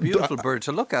just a beautiful bird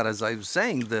to look at, as I was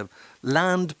saying, the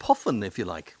land puffin, if you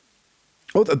like.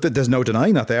 Oh, there's no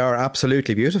denying that. They are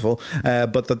absolutely beautiful.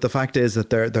 But the fact is that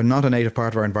they're not a native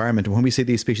part of our environment. And when we see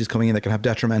these species coming in, they can have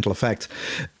detrimental effects.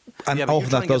 And all of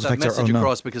those effects are unknown.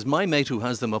 Across, because my mate who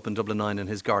has them up in Dublin 9 in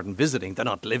his garden visiting, they're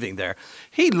not living there,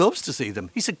 he loves to see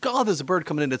them. He said, God, there's a bird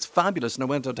coming in, it's fabulous. And I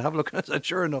went out to have a look, and I said,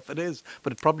 sure enough, it is.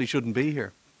 But it probably shouldn't be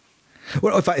here.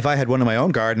 Well, if I had one in my own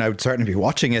garden, I would certainly be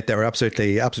watching it. They're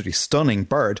absolutely stunning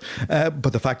bird.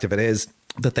 But the fact of it is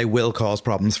that they will cause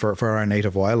problems for our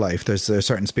native wildlife. There's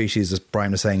certain species, as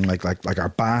Brian was saying, like our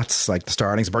bats, like the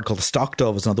starlings. A bird called the stock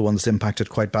dove is another one that's impacted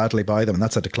quite badly by them, and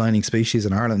that's a declining species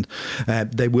in Ireland.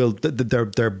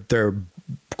 They're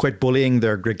quite bullying,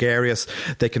 they're gregarious,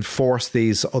 they can force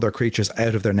these other creatures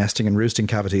out of their nesting and roosting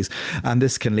cavities, and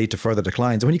this can lead to further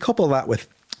declines. And when you couple that with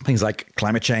things like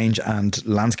climate change and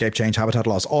landscape change, habitat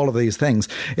loss, all of these things,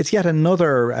 it's yet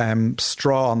another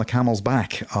straw on the camel's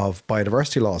back of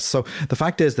biodiversity loss. So the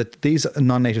fact is that these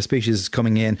non-native species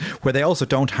coming in, where they also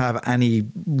don't have any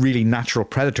really natural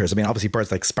predators. I mean, obviously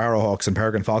birds like sparrowhawks and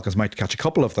peregrine falcons might catch a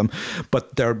couple of them,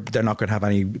 but they're not going to have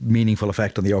any meaningful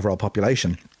effect on the overall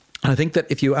population. And I think that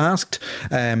if you asked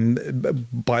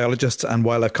biologists and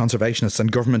wildlife conservationists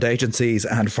and government agencies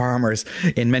and farmers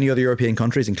in many other European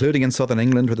countries, including in southern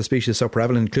England where the species is so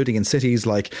prevalent, including in cities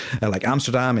like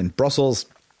Amsterdam, in Brussels,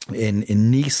 in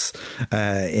Nice,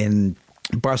 in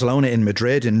Barcelona, in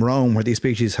Madrid, in Rome, where these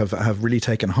species have really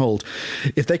taken hold,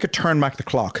 if they could turn back the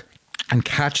clock and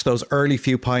catch those early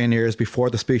few pioneers before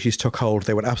the species took hold,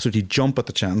 they would absolutely jump at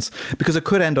the chance, because it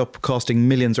could end up costing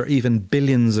millions or even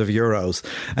billions of euros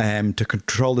to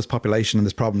control this population and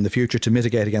this problem in the future, to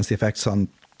mitigate against the effects on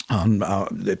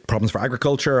problems for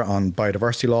agriculture, on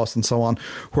biodiversity loss and so on.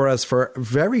 Whereas for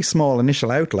very small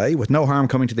initial outlay, with no harm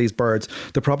coming to these birds,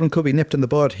 the problem could be nipped in the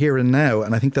bud here and now.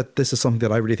 And I think that this is something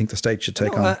that I really think the state should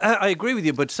take on. I agree with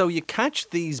you, but so you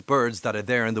catch these birds that are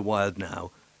there in the wild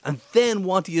now, and then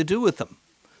what do you do with them?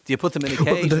 Do you put them in a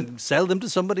cage and sell them to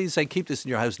somebody and say, keep this in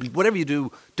your house? Whatever you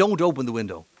do, don't open the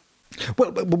window.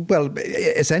 Well,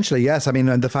 essentially, yes. I mean,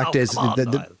 and the fact is...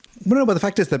 the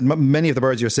fact is that many of the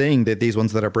birds you're seeing, these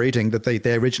ones that are breeding, that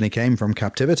they originally came from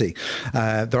captivity.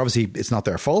 They're obviously, it's not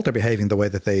their fault, they're behaving the way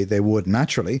that they would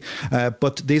naturally.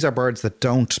 But these are birds that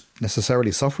don't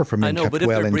necessarily suffer from being kept well in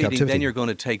captivity. I know, but if they're breeding, then you're going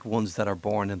to take ones that are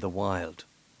born in the wild.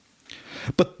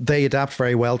 But they adapt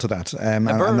very well to that. And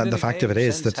the fact of it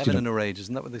is that... Heaven in a rage,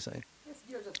 isn't that what they say?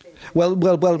 Well,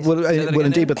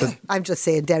 indeed, but I'm just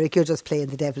saying, Derek, you're just playing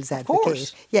the devil's advocate. Of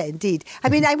course. Yeah, indeed. I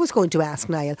mean, I was going to ask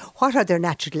Niall, what are their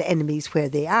natural enemies where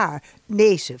they are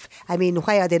native? I mean,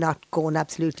 why are they not going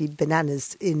absolutely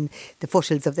bananas in the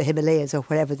foothills of the Himalayas or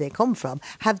wherever they come from?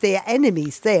 Have they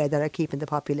enemies there that are keeping the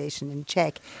population in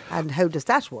check? And how does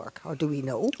that work? Or do we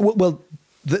know? Well,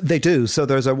 they do. So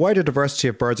there's a wider diversity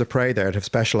of birds of prey there that have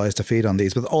specialised to feed on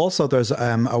these, but also there's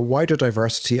a wider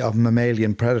diversity of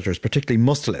mammalian predators, particularly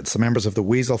mustelids, members of the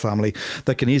weasel family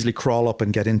that can easily crawl up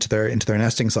and get into their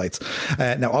nesting sites.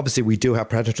 Now, obviously, we do have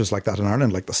predators like that in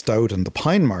Ireland, like the stoat and the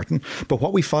pine marten. But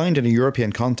what we find in a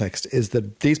European context is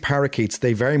that these parakeets,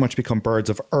 they very much become birds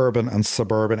of urban and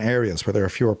suburban areas where there are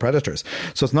fewer predators.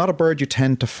 So it's not a bird you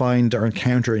tend to find or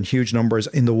encounter in huge numbers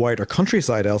in the wider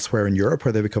countryside elsewhere in Europe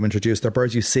where they become introduced. They're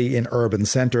birds you see in urban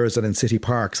centres and in city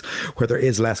parks where there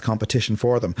is less competition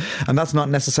for them. And that's not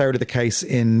necessarily the case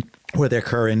in where they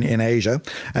occur in Asia,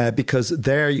 because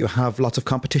there you have lots of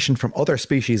competition from other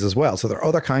species as well. So there are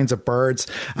other kinds of birds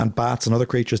and bats and other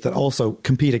creatures that also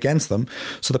compete against them.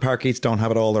 So the parakeets don't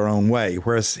have it all their own way.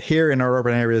 Whereas here in our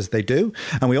urban areas, they do.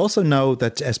 And we also know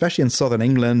that, especially in southern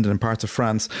England and in parts of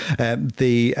France,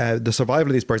 the survival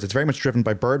of these birds, it's very much driven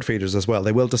by bird feeders as well.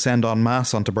 They will descend en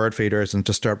masse onto bird feeders and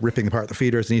just start ripping apart the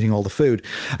feeders and eating all the food.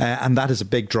 And that is a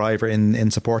big driver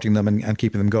in supporting them and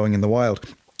keeping them going in the wild.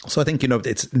 So I think,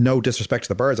 it's no disrespect to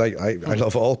the birds. I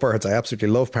love all birds. I absolutely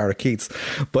love parakeets.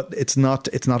 But it's not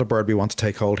a bird we want to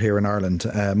take hold here in Ireland.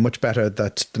 Much better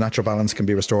that the natural balance can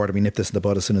be restored and we nip this in the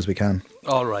bud as soon as we can.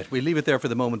 All right. We leave it there for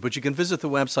the moment, but you can visit the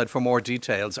website for more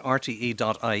details, rte.ie/Mooney.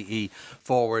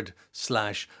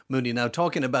 Now,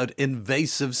 talking about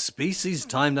invasive species,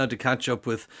 time now to catch up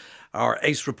with our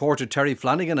ace reporter Terry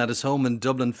Flanagan at his home in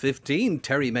Dublin 15.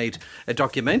 Terry made a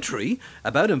documentary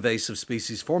about invasive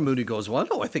species for Mooney Goes Wild.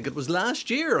 I think it was last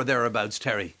year or thereabouts,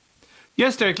 Terry.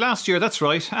 Yes, Derek, last year, that's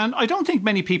right. And I don't think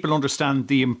many people understand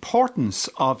the importance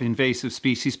of invasive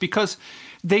species because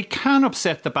they can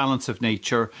upset the balance of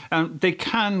nature and they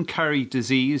can carry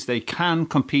disease, they can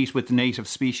compete with the native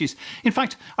species. In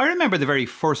fact, I remember the very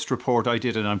first report I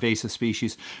did on invasive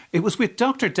species. It was with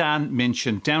Dr. Dan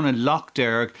Minchin down in Lough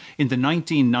Derg in the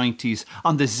 1990s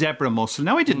on the zebra mussel.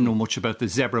 Now, I didn't know much about the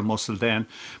zebra mussel then,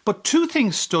 but two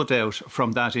things stood out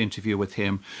from that interview with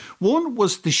him. One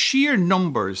was the sheer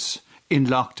numbers in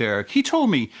Lough Derg. He told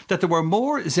me that there were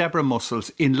more zebra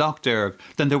mussels in Lough Derg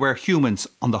than there were humans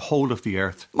on the whole of the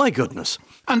earth. My goodness.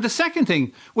 And the second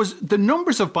thing was the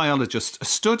numbers of biologists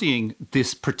studying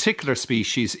this particular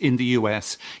species in the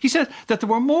US. He said that there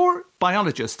were more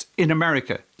biologists in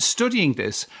America studying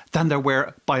this than there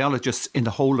were biologists in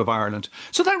the whole of Ireland.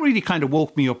 So that really kind of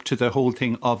woke me up to the whole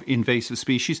thing of invasive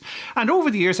species. And over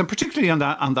the years, and particularly on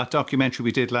that documentary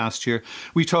we did last year,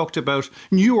 we talked about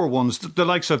newer ones, the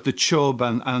likes of the chub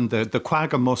and the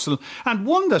quagga mussel. And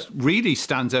one that really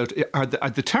stands out are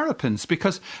the terrapins,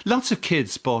 because lots of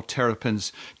kids bought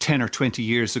terrapins 10 or 20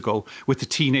 years ago with the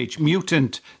Teenage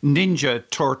Mutant Ninja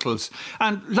Turtles.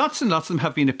 And lots of them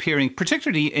have been appearing,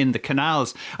 particularly in the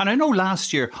canals. And I know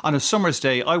last year on a summer's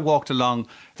day, I walked along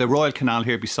the Royal Canal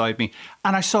here beside me,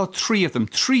 and I saw three of them,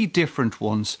 three different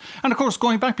ones. And of course,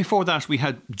 going back before that, we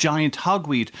had giant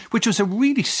hogweed, which was a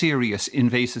really serious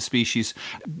invasive species.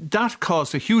 That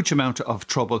caused a huge amount of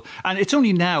trouble. And it's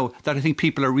only now that I think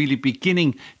people are really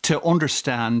beginning to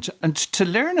understand and to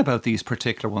learn about these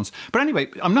particular ones. But anyway,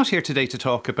 I'm not here today to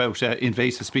talk about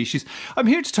invasive species. I'm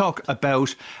here to talk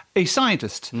about a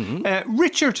scientist,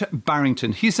 Richard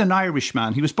Barrington. He's an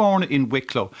Irishman. He was born in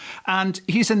Wicklow, and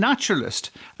he's a naturalist.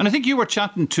 And I think you were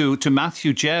chatting to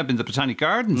Matthew Jebb in the Botanic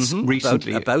Gardens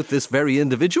recently. About this very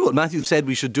individual. Matthew said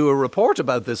we should do a report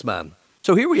about this man.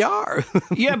 So here we are.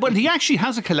 Yeah, but he actually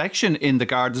has a collection in the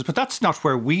gardens, but that's not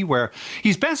where we were.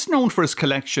 He's best known for his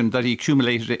collection that he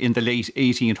accumulated in the late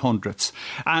 1800s.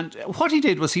 And what he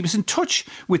did was he was in touch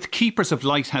with keepers of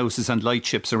lighthouses and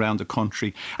lightships around the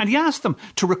country. And he asked them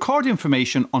to record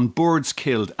information on birds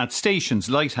killed at stations,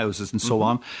 lighthouses and so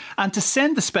on, and to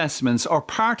send the specimens or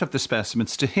part of the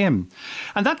specimens to him.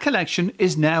 And that collection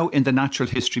is now in the Natural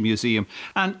History Museum.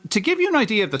 And to give you an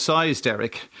idea of the size,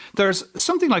 Derek, there's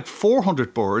something like 400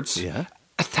 birds,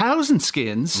 1,000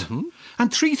 skins,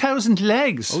 and 3,000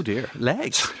 legs. Oh dear,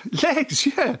 legs. Legs,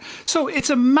 yeah. So it's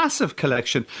a massive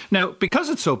collection. Now, because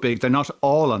it's so big, they're not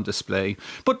all on display.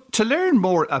 But to learn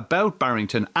more about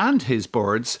Barrington and his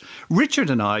birds, Richard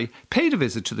and I paid a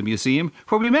visit to the museum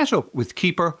where we met up with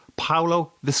keeper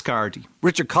Paolo Viscardi.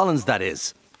 Richard Collins, that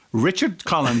is. Richard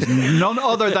Collins, none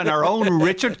other than our own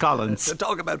Richard Collins.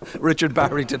 Talk about Richard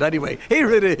Barrington anyway.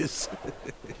 Here it is.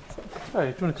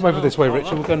 Hey, do you want to come over this way,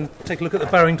 Richard? We'll go and take a look at the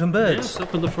Barrington birds. Yes,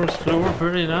 up on the first floor,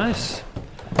 very nice.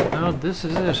 Now this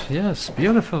is it, yes,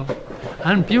 beautiful.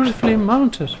 And beautifully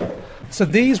mounted. So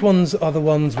these ones are the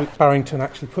ones which Barrington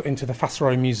actually put into the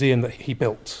Fassereau Museum that he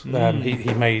built.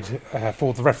 He made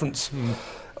for the reference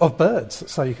of birds.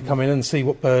 So you can come in and see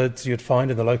what birds you'd find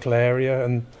in the local area,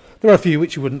 and there are a few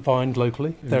which you wouldn't find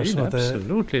locally. Indeed,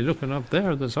 absolutely. Looking up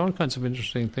there's all kinds of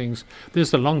interesting things.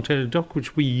 There's the long-tailed duck,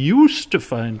 which we used to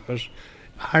find, but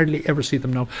hardly ever see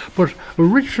them now. But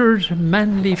Richard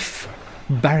Manleaf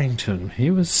Barrington,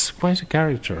 he was quite a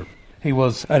character. He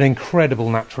was an incredible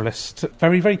naturalist,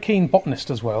 very, very keen botanist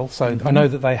as well. So I know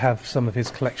that they have some of his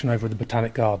collection over at the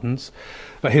Botanic Gardens.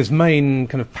 But his main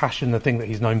kind of passion, the thing that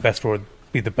he's known best for, would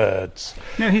be the birds.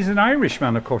 Now, he's an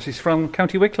Irishman, of course. He's from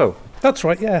County Wicklow. That's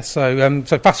right, yeah. So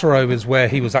Fassereau is where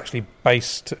he was actually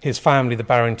based. His family, the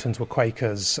Barringtons, were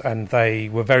Quakers, and they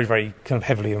were very, very kind of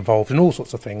heavily involved in all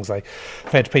sorts of things. They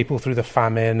fed people through the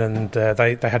famine, and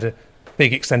they had a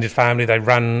big extended family. They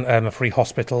ran a free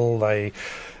hospital. They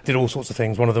did all sorts of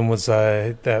things. One of them was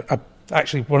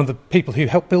actually one of the people who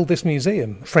helped build this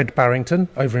museum, Fred Barrington,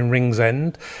 over in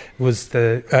Ringsend, was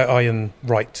the iron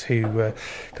wright who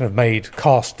kind of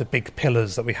cast the big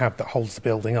pillars that we have that holds the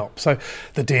building up. So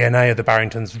the DNA of the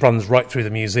Barringtons runs right through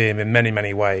the museum in many,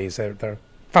 many ways. They're a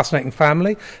fascinating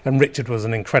family, and Richard was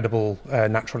an incredible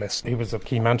naturalist. He was a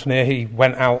key mountaineer. He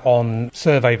went out on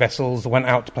survey vessels, went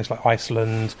out to places like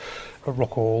Iceland,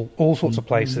 Rockall, all sorts of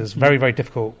places, very, very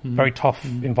difficult, very tough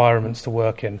environments to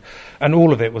work in. And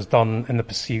all of it was done in the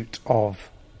pursuit of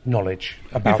knowledge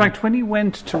about... In fact, when he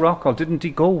went to Rockall, didn't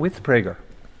he go with Prager?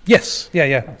 Yes,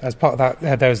 yeah. As part of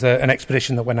that, there was an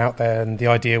expedition that went out there, and the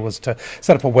idea was to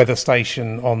set up a weather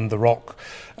station on the rock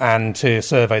and to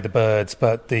survey the birds,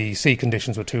 but the sea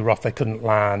conditions were too rough, they couldn't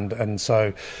land, and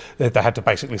so they had to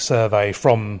basically survey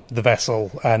from the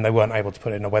vessel, and they weren't able to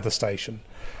put in a weather station.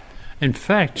 In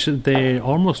fact, they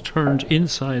almost turned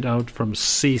inside out from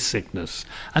seasickness,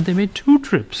 and they made 2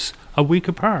 trips a week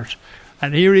apart.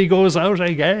 And here he goes out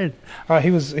again. He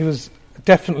was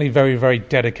definitely very, very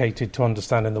dedicated to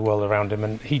understanding the world around him,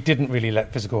 and he didn't really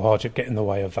let physical hardship get in the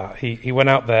way of that. He went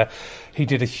out there, he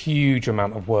did a huge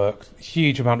amount of work,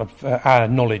 huge amount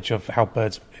of knowledge of how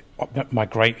birds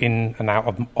migrate in and out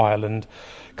of Ireland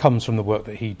comes from the work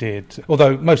that he did,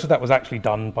 although most of that was actually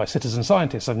done by citizen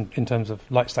scientists in terms of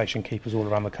light station keepers all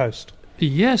around the coast.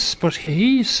 Yes, but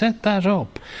he set that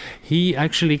up. He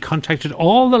actually contacted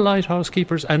all the lighthouse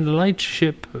keepers and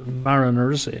lightship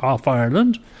mariners off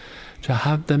Ireland to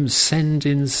have them send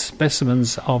in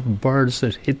specimens of birds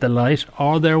that hit the light,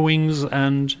 or their wings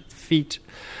and feet.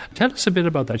 Tell us a bit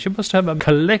about that. You must have a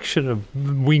collection of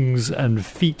wings and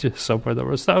feet somewhere. There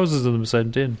were thousands of them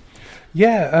sent in.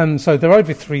 Yeah, so there are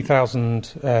over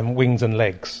 3,000 wings and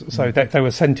legs. So they were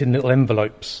sent in little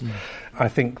envelopes. I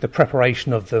think the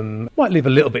preparation of them might leave a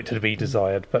little bit to be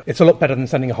desired, but it's a lot better than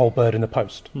sending a whole bird in the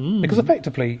post. Because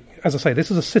effectively, as I say,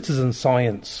 this is a citizen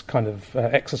science kind of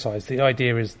exercise. The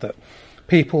idea is that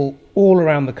people all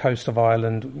around the coast of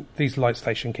Ireland, these light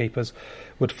station keepers,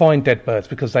 would find dead birds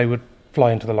because they would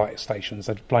fly into the light stations.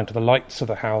 They'd fly into the lights of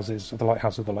the houses, of the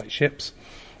lighthouse of the light ships,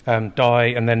 die,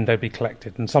 and then they'd be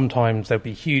collected. And sometimes there'd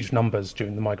be huge numbers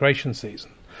during the migration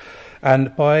season.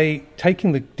 And by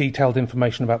taking the detailed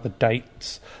information about the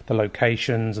dates, the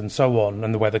locations and so on,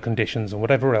 and the weather conditions and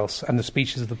whatever else, and the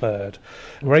species of the bird,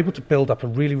 we're able to build up a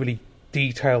really, really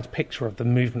detailed picture of the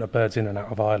movement of birds in and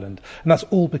out of Ireland. And that's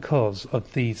all because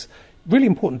of these really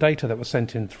important data that was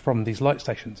sent in from these light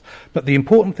stations. But the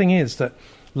important thing is that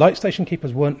light station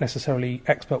keepers weren't necessarily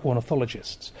expert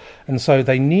ornithologists, and so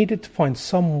they needed to find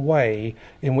some way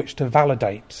in which to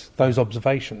validate those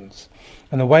observations.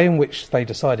 And the way in which they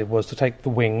decided was to take the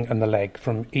wing and the leg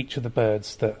from each of the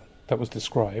birds that was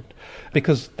described,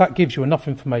 because that gives you enough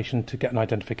information to get an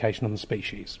identification on the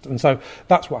species. And so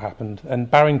that's what happened.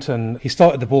 And Barrington, he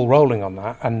started the ball rolling on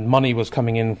that, and money was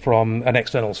coming in from an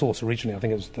external source originally. I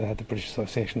think it was the British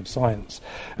Association of Science.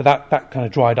 But that kind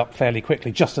of dried up fairly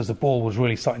quickly, just as the ball was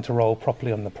really starting to roll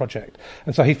properly on the project.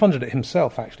 And so he funded it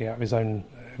himself, actually, out of his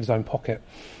own pocket,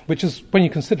 which is, when you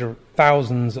consider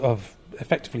thousands of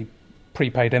effectively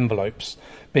prepaid envelopes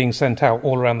being sent out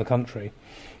all around the country,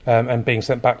 and being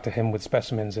sent back to him with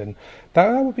specimens in, that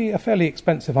would be a fairly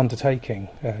expensive undertaking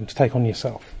to take on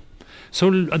yourself. So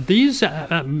these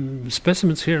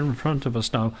specimens here in front of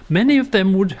us now, many of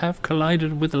them would have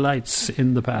collided with lights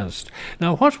in the past.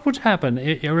 Now, what would happen?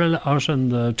 You're out in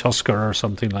the Tusker or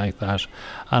something like that,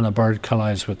 and a bird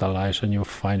collides with the light, and you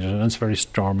find it, and it's very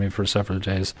stormy for several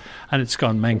days, and it's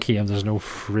gone manky, and there's no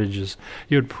fridges.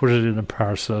 You'd put it in a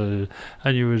parcel,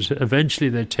 and you would eventually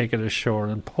they'd take it ashore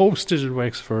and post it in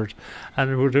Wexford, and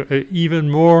it would even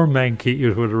more manky.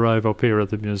 It would arrive up here at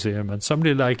the museum, and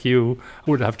somebody like you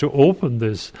would have to open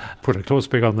this, put a clothes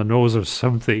peg on the nose or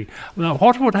something. Now,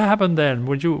 what would happen then?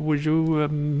 Would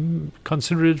you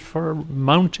consider it for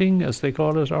mounting, as they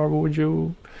call it, or would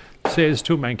you say it's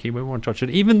too manky, we won't touch it,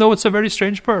 even though it's a very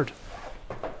strange bird?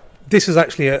 This is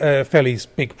actually a fairly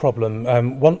big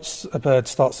problem. Once a bird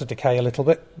starts to decay a little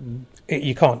bit,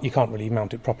 you can't really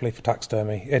mount it properly for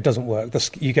taxidermy. It doesn't work.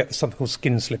 You get something called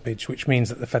skin slippage, which means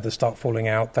that the feathers start falling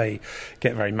out. They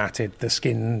get very matted. The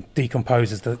skin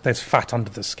decomposes. There's fat under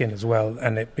the skin as well,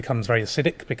 and it becomes very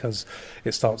acidic because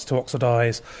it starts to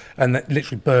oxidise, and that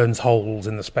literally burns holes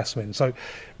in the specimen. So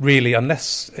really,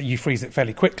 unless you freeze it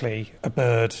fairly quickly, a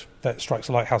bird that strikes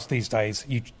a lighthouse these days,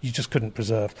 you just couldn't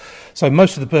preserve. So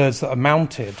most of the birds that are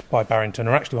mounted by Barrington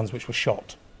are actually ones which were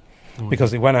shot,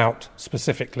 because they went out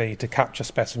specifically to capture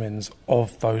specimens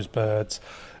of those birds,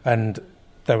 and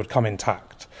they would come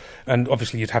intact. And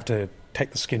obviously you'd have to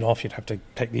take the skin off, you'd have to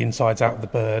take the insides out of the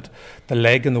bird. The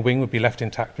leg and the wing would be left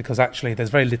intact because actually there's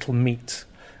very little meat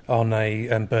on a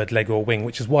bird leg or wing,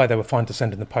 which is why they were fine to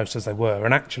send in the post as they were.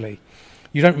 And actually,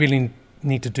 you don't really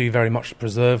need to do very much to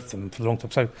preserve them for the long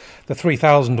term. So the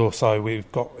 3,000 or so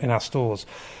we've got in our stores,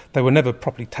 they were never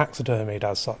properly taxidermied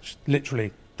as such.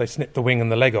 Literally, they snipped the wing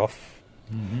and the leg off,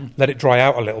 let it dry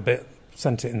out a little bit,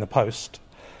 sent it in the post.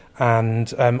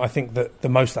 And I think that the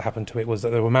most that happened to it was that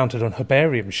they were mounted on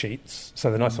herbarium sheets, so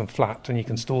they're nice and flat, and you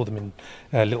can store them in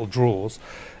little drawers.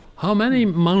 How many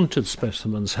mounted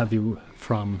specimens have you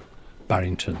from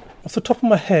Barrington? Off the top of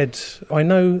my head, I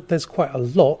know there's quite a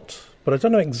lot, but I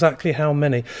don't know exactly how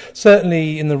many.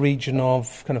 Certainly in the region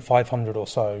of kind of 500 or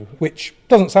so, which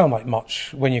doesn't sound like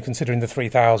much when you're considering the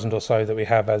 3,000 or so that we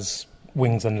have as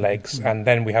wings and legs, and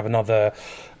then we have another,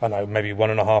 I don't know, maybe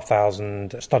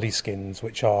 1,500 study skins,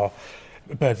 which are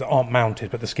birds that aren't mounted,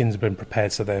 but the skins have been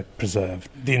prepared so they're preserved.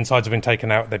 The insides have been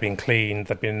taken out, they've been cleaned,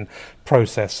 they've been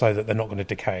processed so that they're not going to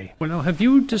decay. Well, now, have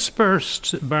you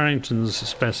dispersed Barrington's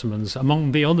specimens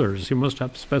among the others? You must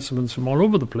have specimens from all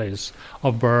over the place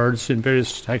of birds in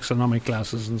various taxonomic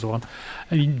classes and so on.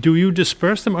 And do you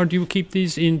disperse them, or do you keep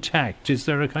these intact? Is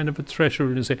there a kind of a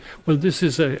threshold to say, well, this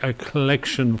is a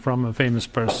collection from a famous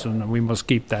person and we must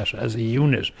keep that as a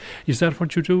unit? Is that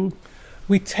what you do?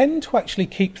 We tend to actually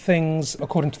keep things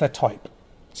according to their type.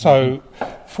 So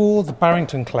for the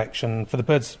Barrington collection, for the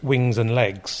birds' wings and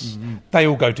legs, they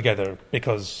all go together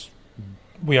because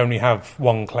we only have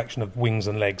one collection of wings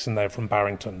and legs and they're from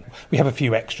Barrington. We have a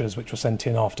few extras which were sent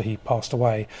in after he passed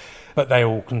away, but they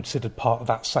all considered part of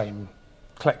that same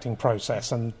collecting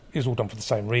process and is all done for the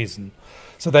same reason.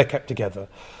 So they're kept together.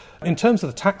 In terms of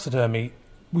the taxidermy,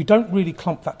 we don't really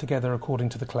clump that together according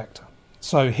to the collector.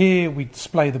 So here we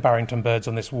display the Barrington birds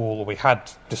on this wall, or we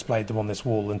had displayed them on this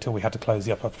wall until we had to close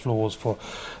the upper floors for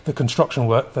the construction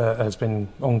work that has been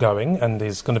ongoing and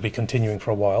is going to be continuing for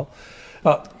a while.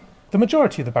 But the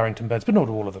majority of the Barrington birds, but not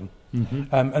all of them,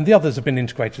 and the others have been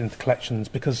integrated into collections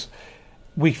because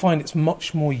we find it's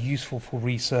much more useful for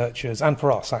researchers and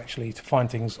for us actually to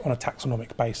find things on a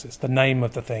taxonomic basis. The name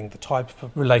of the thing, the type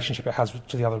of relationship it has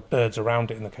to the other birds around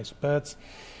it in the case of birds.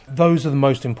 Those are the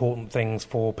most important things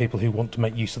for people who want to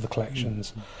make use of the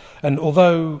collections. And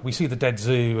although we see the Dead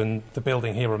Zoo and the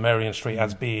building here on Merrion Street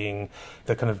as being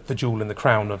the kind of the jewel in the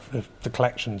crown of the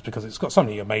collections because it's got so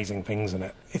many amazing things in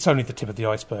it, it's only the tip of the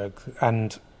iceberg.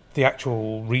 And the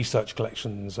actual research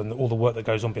collections and all the work that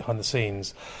goes on behind the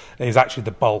scenes is actually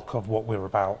the bulk of what we're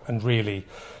about. And really,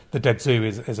 the Dead Zoo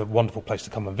is a wonderful place to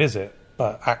come and visit,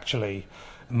 but actually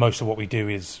most of what we do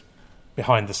is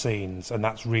behind the scenes, and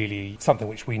that's really something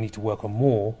which we need to work on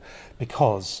more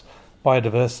because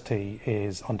biodiversity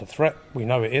is under threat. We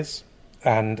know it is,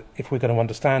 and if we're going to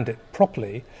understand it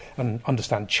properly and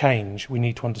understand change, we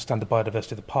need to understand the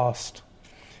biodiversity of the past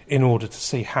in order to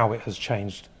see how it has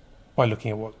changed by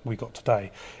looking at what we got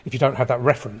today. If you don't have that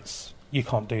reference, you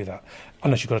can't do that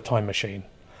unless you've got a time machine,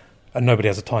 and nobody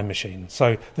has a time machine.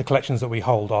 So the collections that we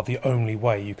hold are the only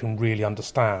way you can really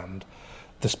understand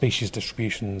the species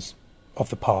distributions of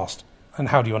the past. And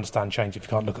how do you understand change if you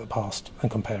can't look at the past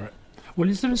and compare it? Well,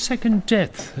 is there a second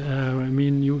death? I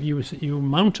mean, you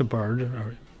mount a bird,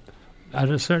 or at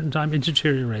a certain time it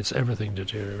deteriorates, everything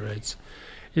deteriorates.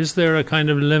 Is there a kind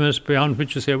of limit beyond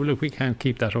which you say, well, look, we can't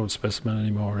keep that old specimen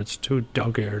anymore, it's too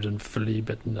dog-eared and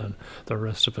flea-bitten and the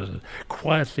rest of it, and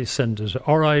quietly send it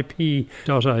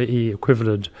RIP.ie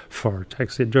equivalent for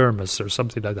taxidermists or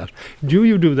something like that? Do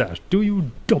you do that? Do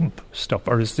you dump stuff,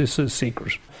 or is this a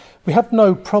secret? We have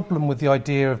no problem with the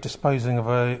idea of disposing of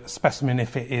a specimen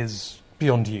if it is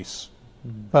beyond use.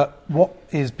 But what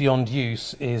is beyond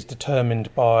use is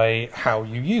determined by how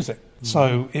you use it.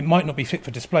 So it might not be fit for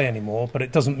display anymore, but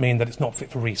it doesn't mean that it's not fit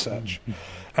for research.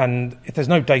 And if there's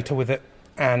no data with it,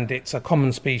 and it's a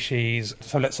common species,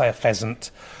 so let's say a pheasant,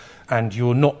 and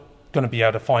you're not going to be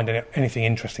able to find anything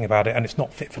interesting about it, and it's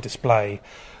not fit for display,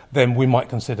 then we might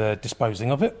consider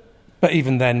disposing of it. But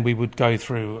even then, we would go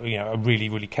through a really,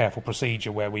 really careful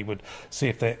procedure where we would see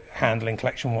if the handling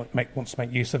collection wants to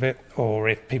make use of it, or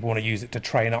if people want to use it to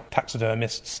train up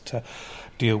taxidermists to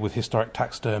deal with historic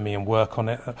taxidermy and work on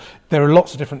it. There are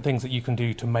lots of different things that you can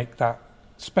do to make that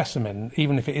specimen,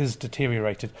 even if it is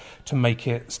deteriorated, to make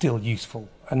it still useful.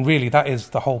 And really, that is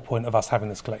the whole point of us having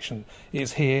this collection.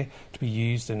 It's here to be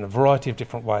used in a variety of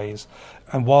different ways.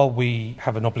 And while we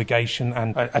have an obligation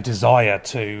and a desire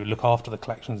to look after the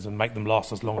collections and make them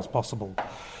last as long as possible,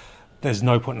 there's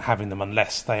no point in having them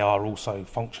unless they are also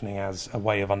functioning as a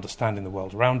way of understanding the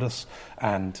world around us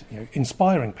and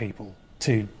inspiring people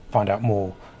to find out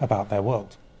more about their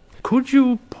world. Could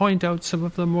you point out some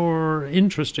of the more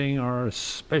interesting or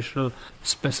special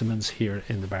specimens here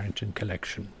in the Barrington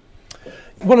collection?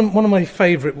 One of my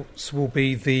favourites will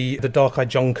be the dark-eyed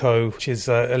jonco, which is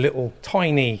a little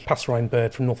tiny passerine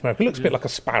bird from North America. It looks a bit like a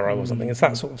sparrow or something. It's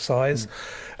that sort of size.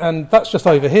 And that's just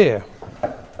over here.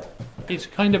 It's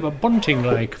kind of a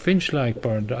bunting-like, finch-like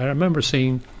bird. I remember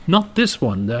seeing, not this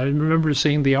one, I remember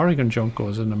seeing the Oregon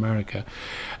juncos in America.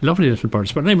 Lovely little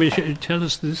birds. But anyway, tell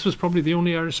us, this was probably the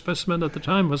only Irish specimen at the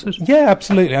time, was it? Yeah,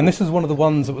 absolutely. And this is one of the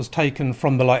ones that was taken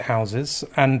from the lighthouses.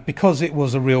 And because it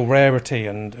was a real rarity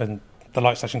and the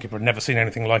light station keeper had never seen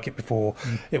anything like it before,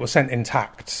 it was sent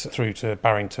intact through to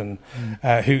Barrington,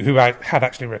 who had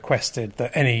actually requested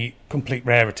that any complete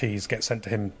rarities get sent to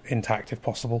him intact if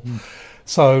possible.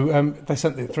 So they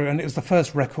sent it through, and it was the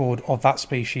first record of that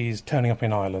species turning up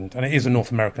in Ireland, and it is a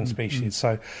North American species,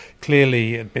 so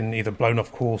clearly it had been either blown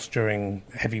off course during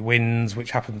heavy winds,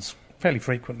 which happens fairly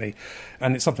frequently,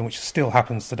 and it's something which still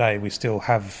happens today. We still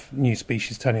have new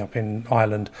species turning up in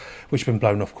Ireland which have been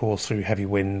blown off course through heavy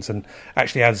winds, and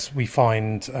actually as we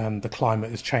find the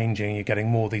climate is changing, you're getting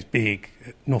more of these big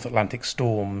North Atlantic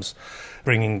storms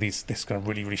bringing this kind of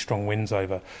really, really strong winds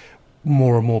over.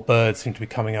 More and more birds seem to be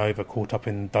coming over, caught up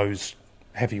in those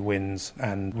heavy winds,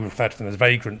 and we refer to them as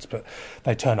vagrants, but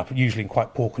they turn up usually in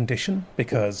quite poor condition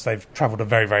because they've travelled a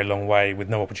very, very long way with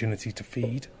no opportunity to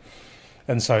feed.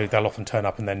 And so they'll often turn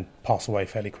up and then pass away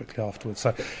fairly quickly afterwards.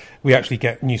 So we actually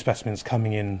get new specimens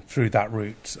coming in through that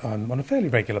route on a fairly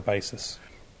regular basis.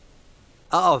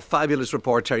 Oh, fabulous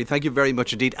report, Terry. Thank you very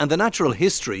much indeed. And the Natural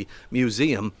History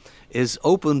Museum is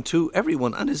open to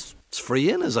everyone and is free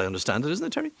in, as I understand it, isn't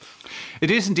it, Terry?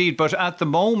 It is indeed, but at the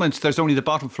moment there's only the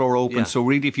bottom floor open, Yeah. so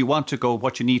really if you want to go,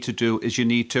 what you need to do is you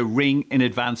need to ring in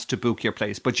advance to book your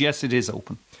place. But yes, it is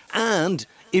open. And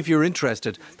if you're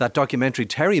interested, that documentary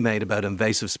Terry made about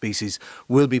invasive species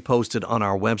will be posted on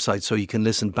our website, so you can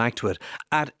listen back to it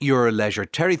at your leisure.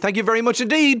 Terry, thank you very much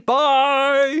indeed.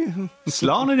 Bye.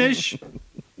 Slánanish.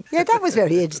 Yeah, that was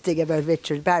very interesting about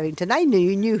Richard Barrington. I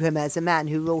knew him as a man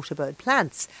who wrote about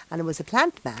plants, and it was a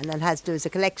plant man, and there was a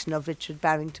collection of Richard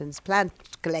Barrington's plant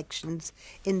collections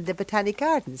in the Botanic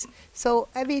Gardens. So,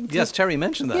 I mean... Yes, Terry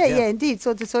mentioned that. Yeah, indeed.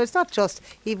 So it's not just...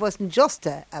 He wasn't just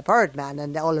a bird man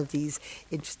and all of these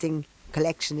interesting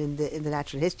collection in the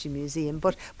Natural History Museum,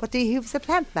 but he was a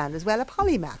plant man as well, a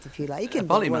polymath, if you like, in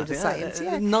the world of science.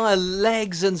 Yeah. Niall,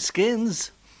 legs and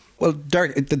skins. Well,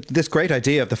 Derek, this great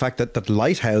idea of the fact that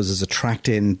lighthouses attract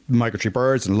in migratory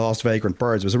birds and lost vagrant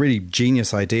birds was a really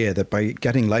genius idea, that by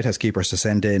getting lighthouse keepers to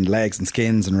send in legs and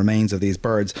skins and remains of these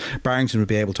birds, Barrington would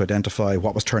be able to identify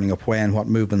what was turning up when, what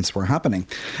movements were happening.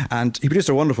 And he produced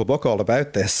a wonderful book all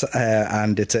about this,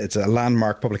 and it's a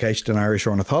landmark publication in Irish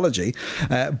ornithology,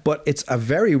 but it's a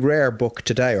very rare book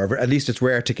today, or at least it's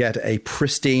rare to get a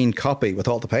pristine copy with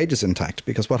all the pages intact,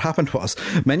 because what happened was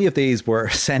many of these were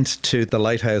sent to the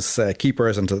lighthouse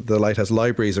keepers and to the lighthouse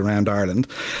libraries around Ireland,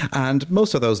 and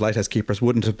most of those lighthouse keepers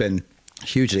wouldn't have been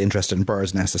hugely interested in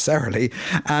birds necessarily,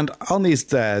 and on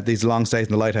these long stays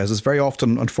in the lighthouses, very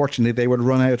often, unfortunately, they would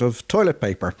run out of toilet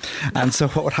paper, and so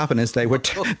what would happen is they would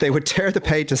tear the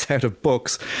pages out of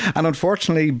books, and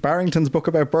unfortunately Barrington's book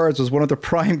about birds was one of the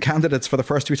prime candidates for the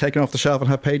first to be taken off the shelf and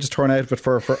have pages torn out of it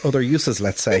for other uses,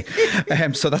 let's say.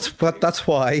 So that's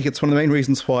why it's one of the main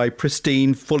reasons why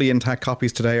pristine, fully intact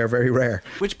copies today are very rare.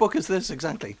 Which book is this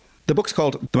exactly? The book's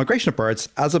called The Migration of Birds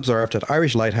as Observed at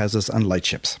Irish Lighthouses and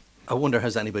Lightships. I wonder,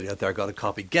 has anybody out there got a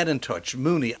copy? Get in touch,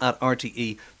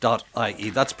 mooney@rte.ie.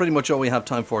 That's pretty much all we have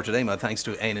time for today. My thanks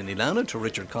to Éanna and Lamhna, to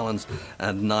Richard Collins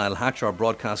and Niall Hatch. Our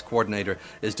broadcast coordinator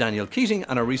is Daniel Keating,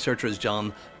 and our researcher is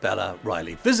John Bella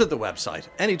Riley. Visit the website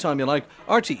anytime you like,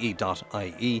 rte.ie/Mooney.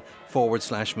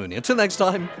 Until next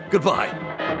time,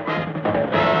 goodbye.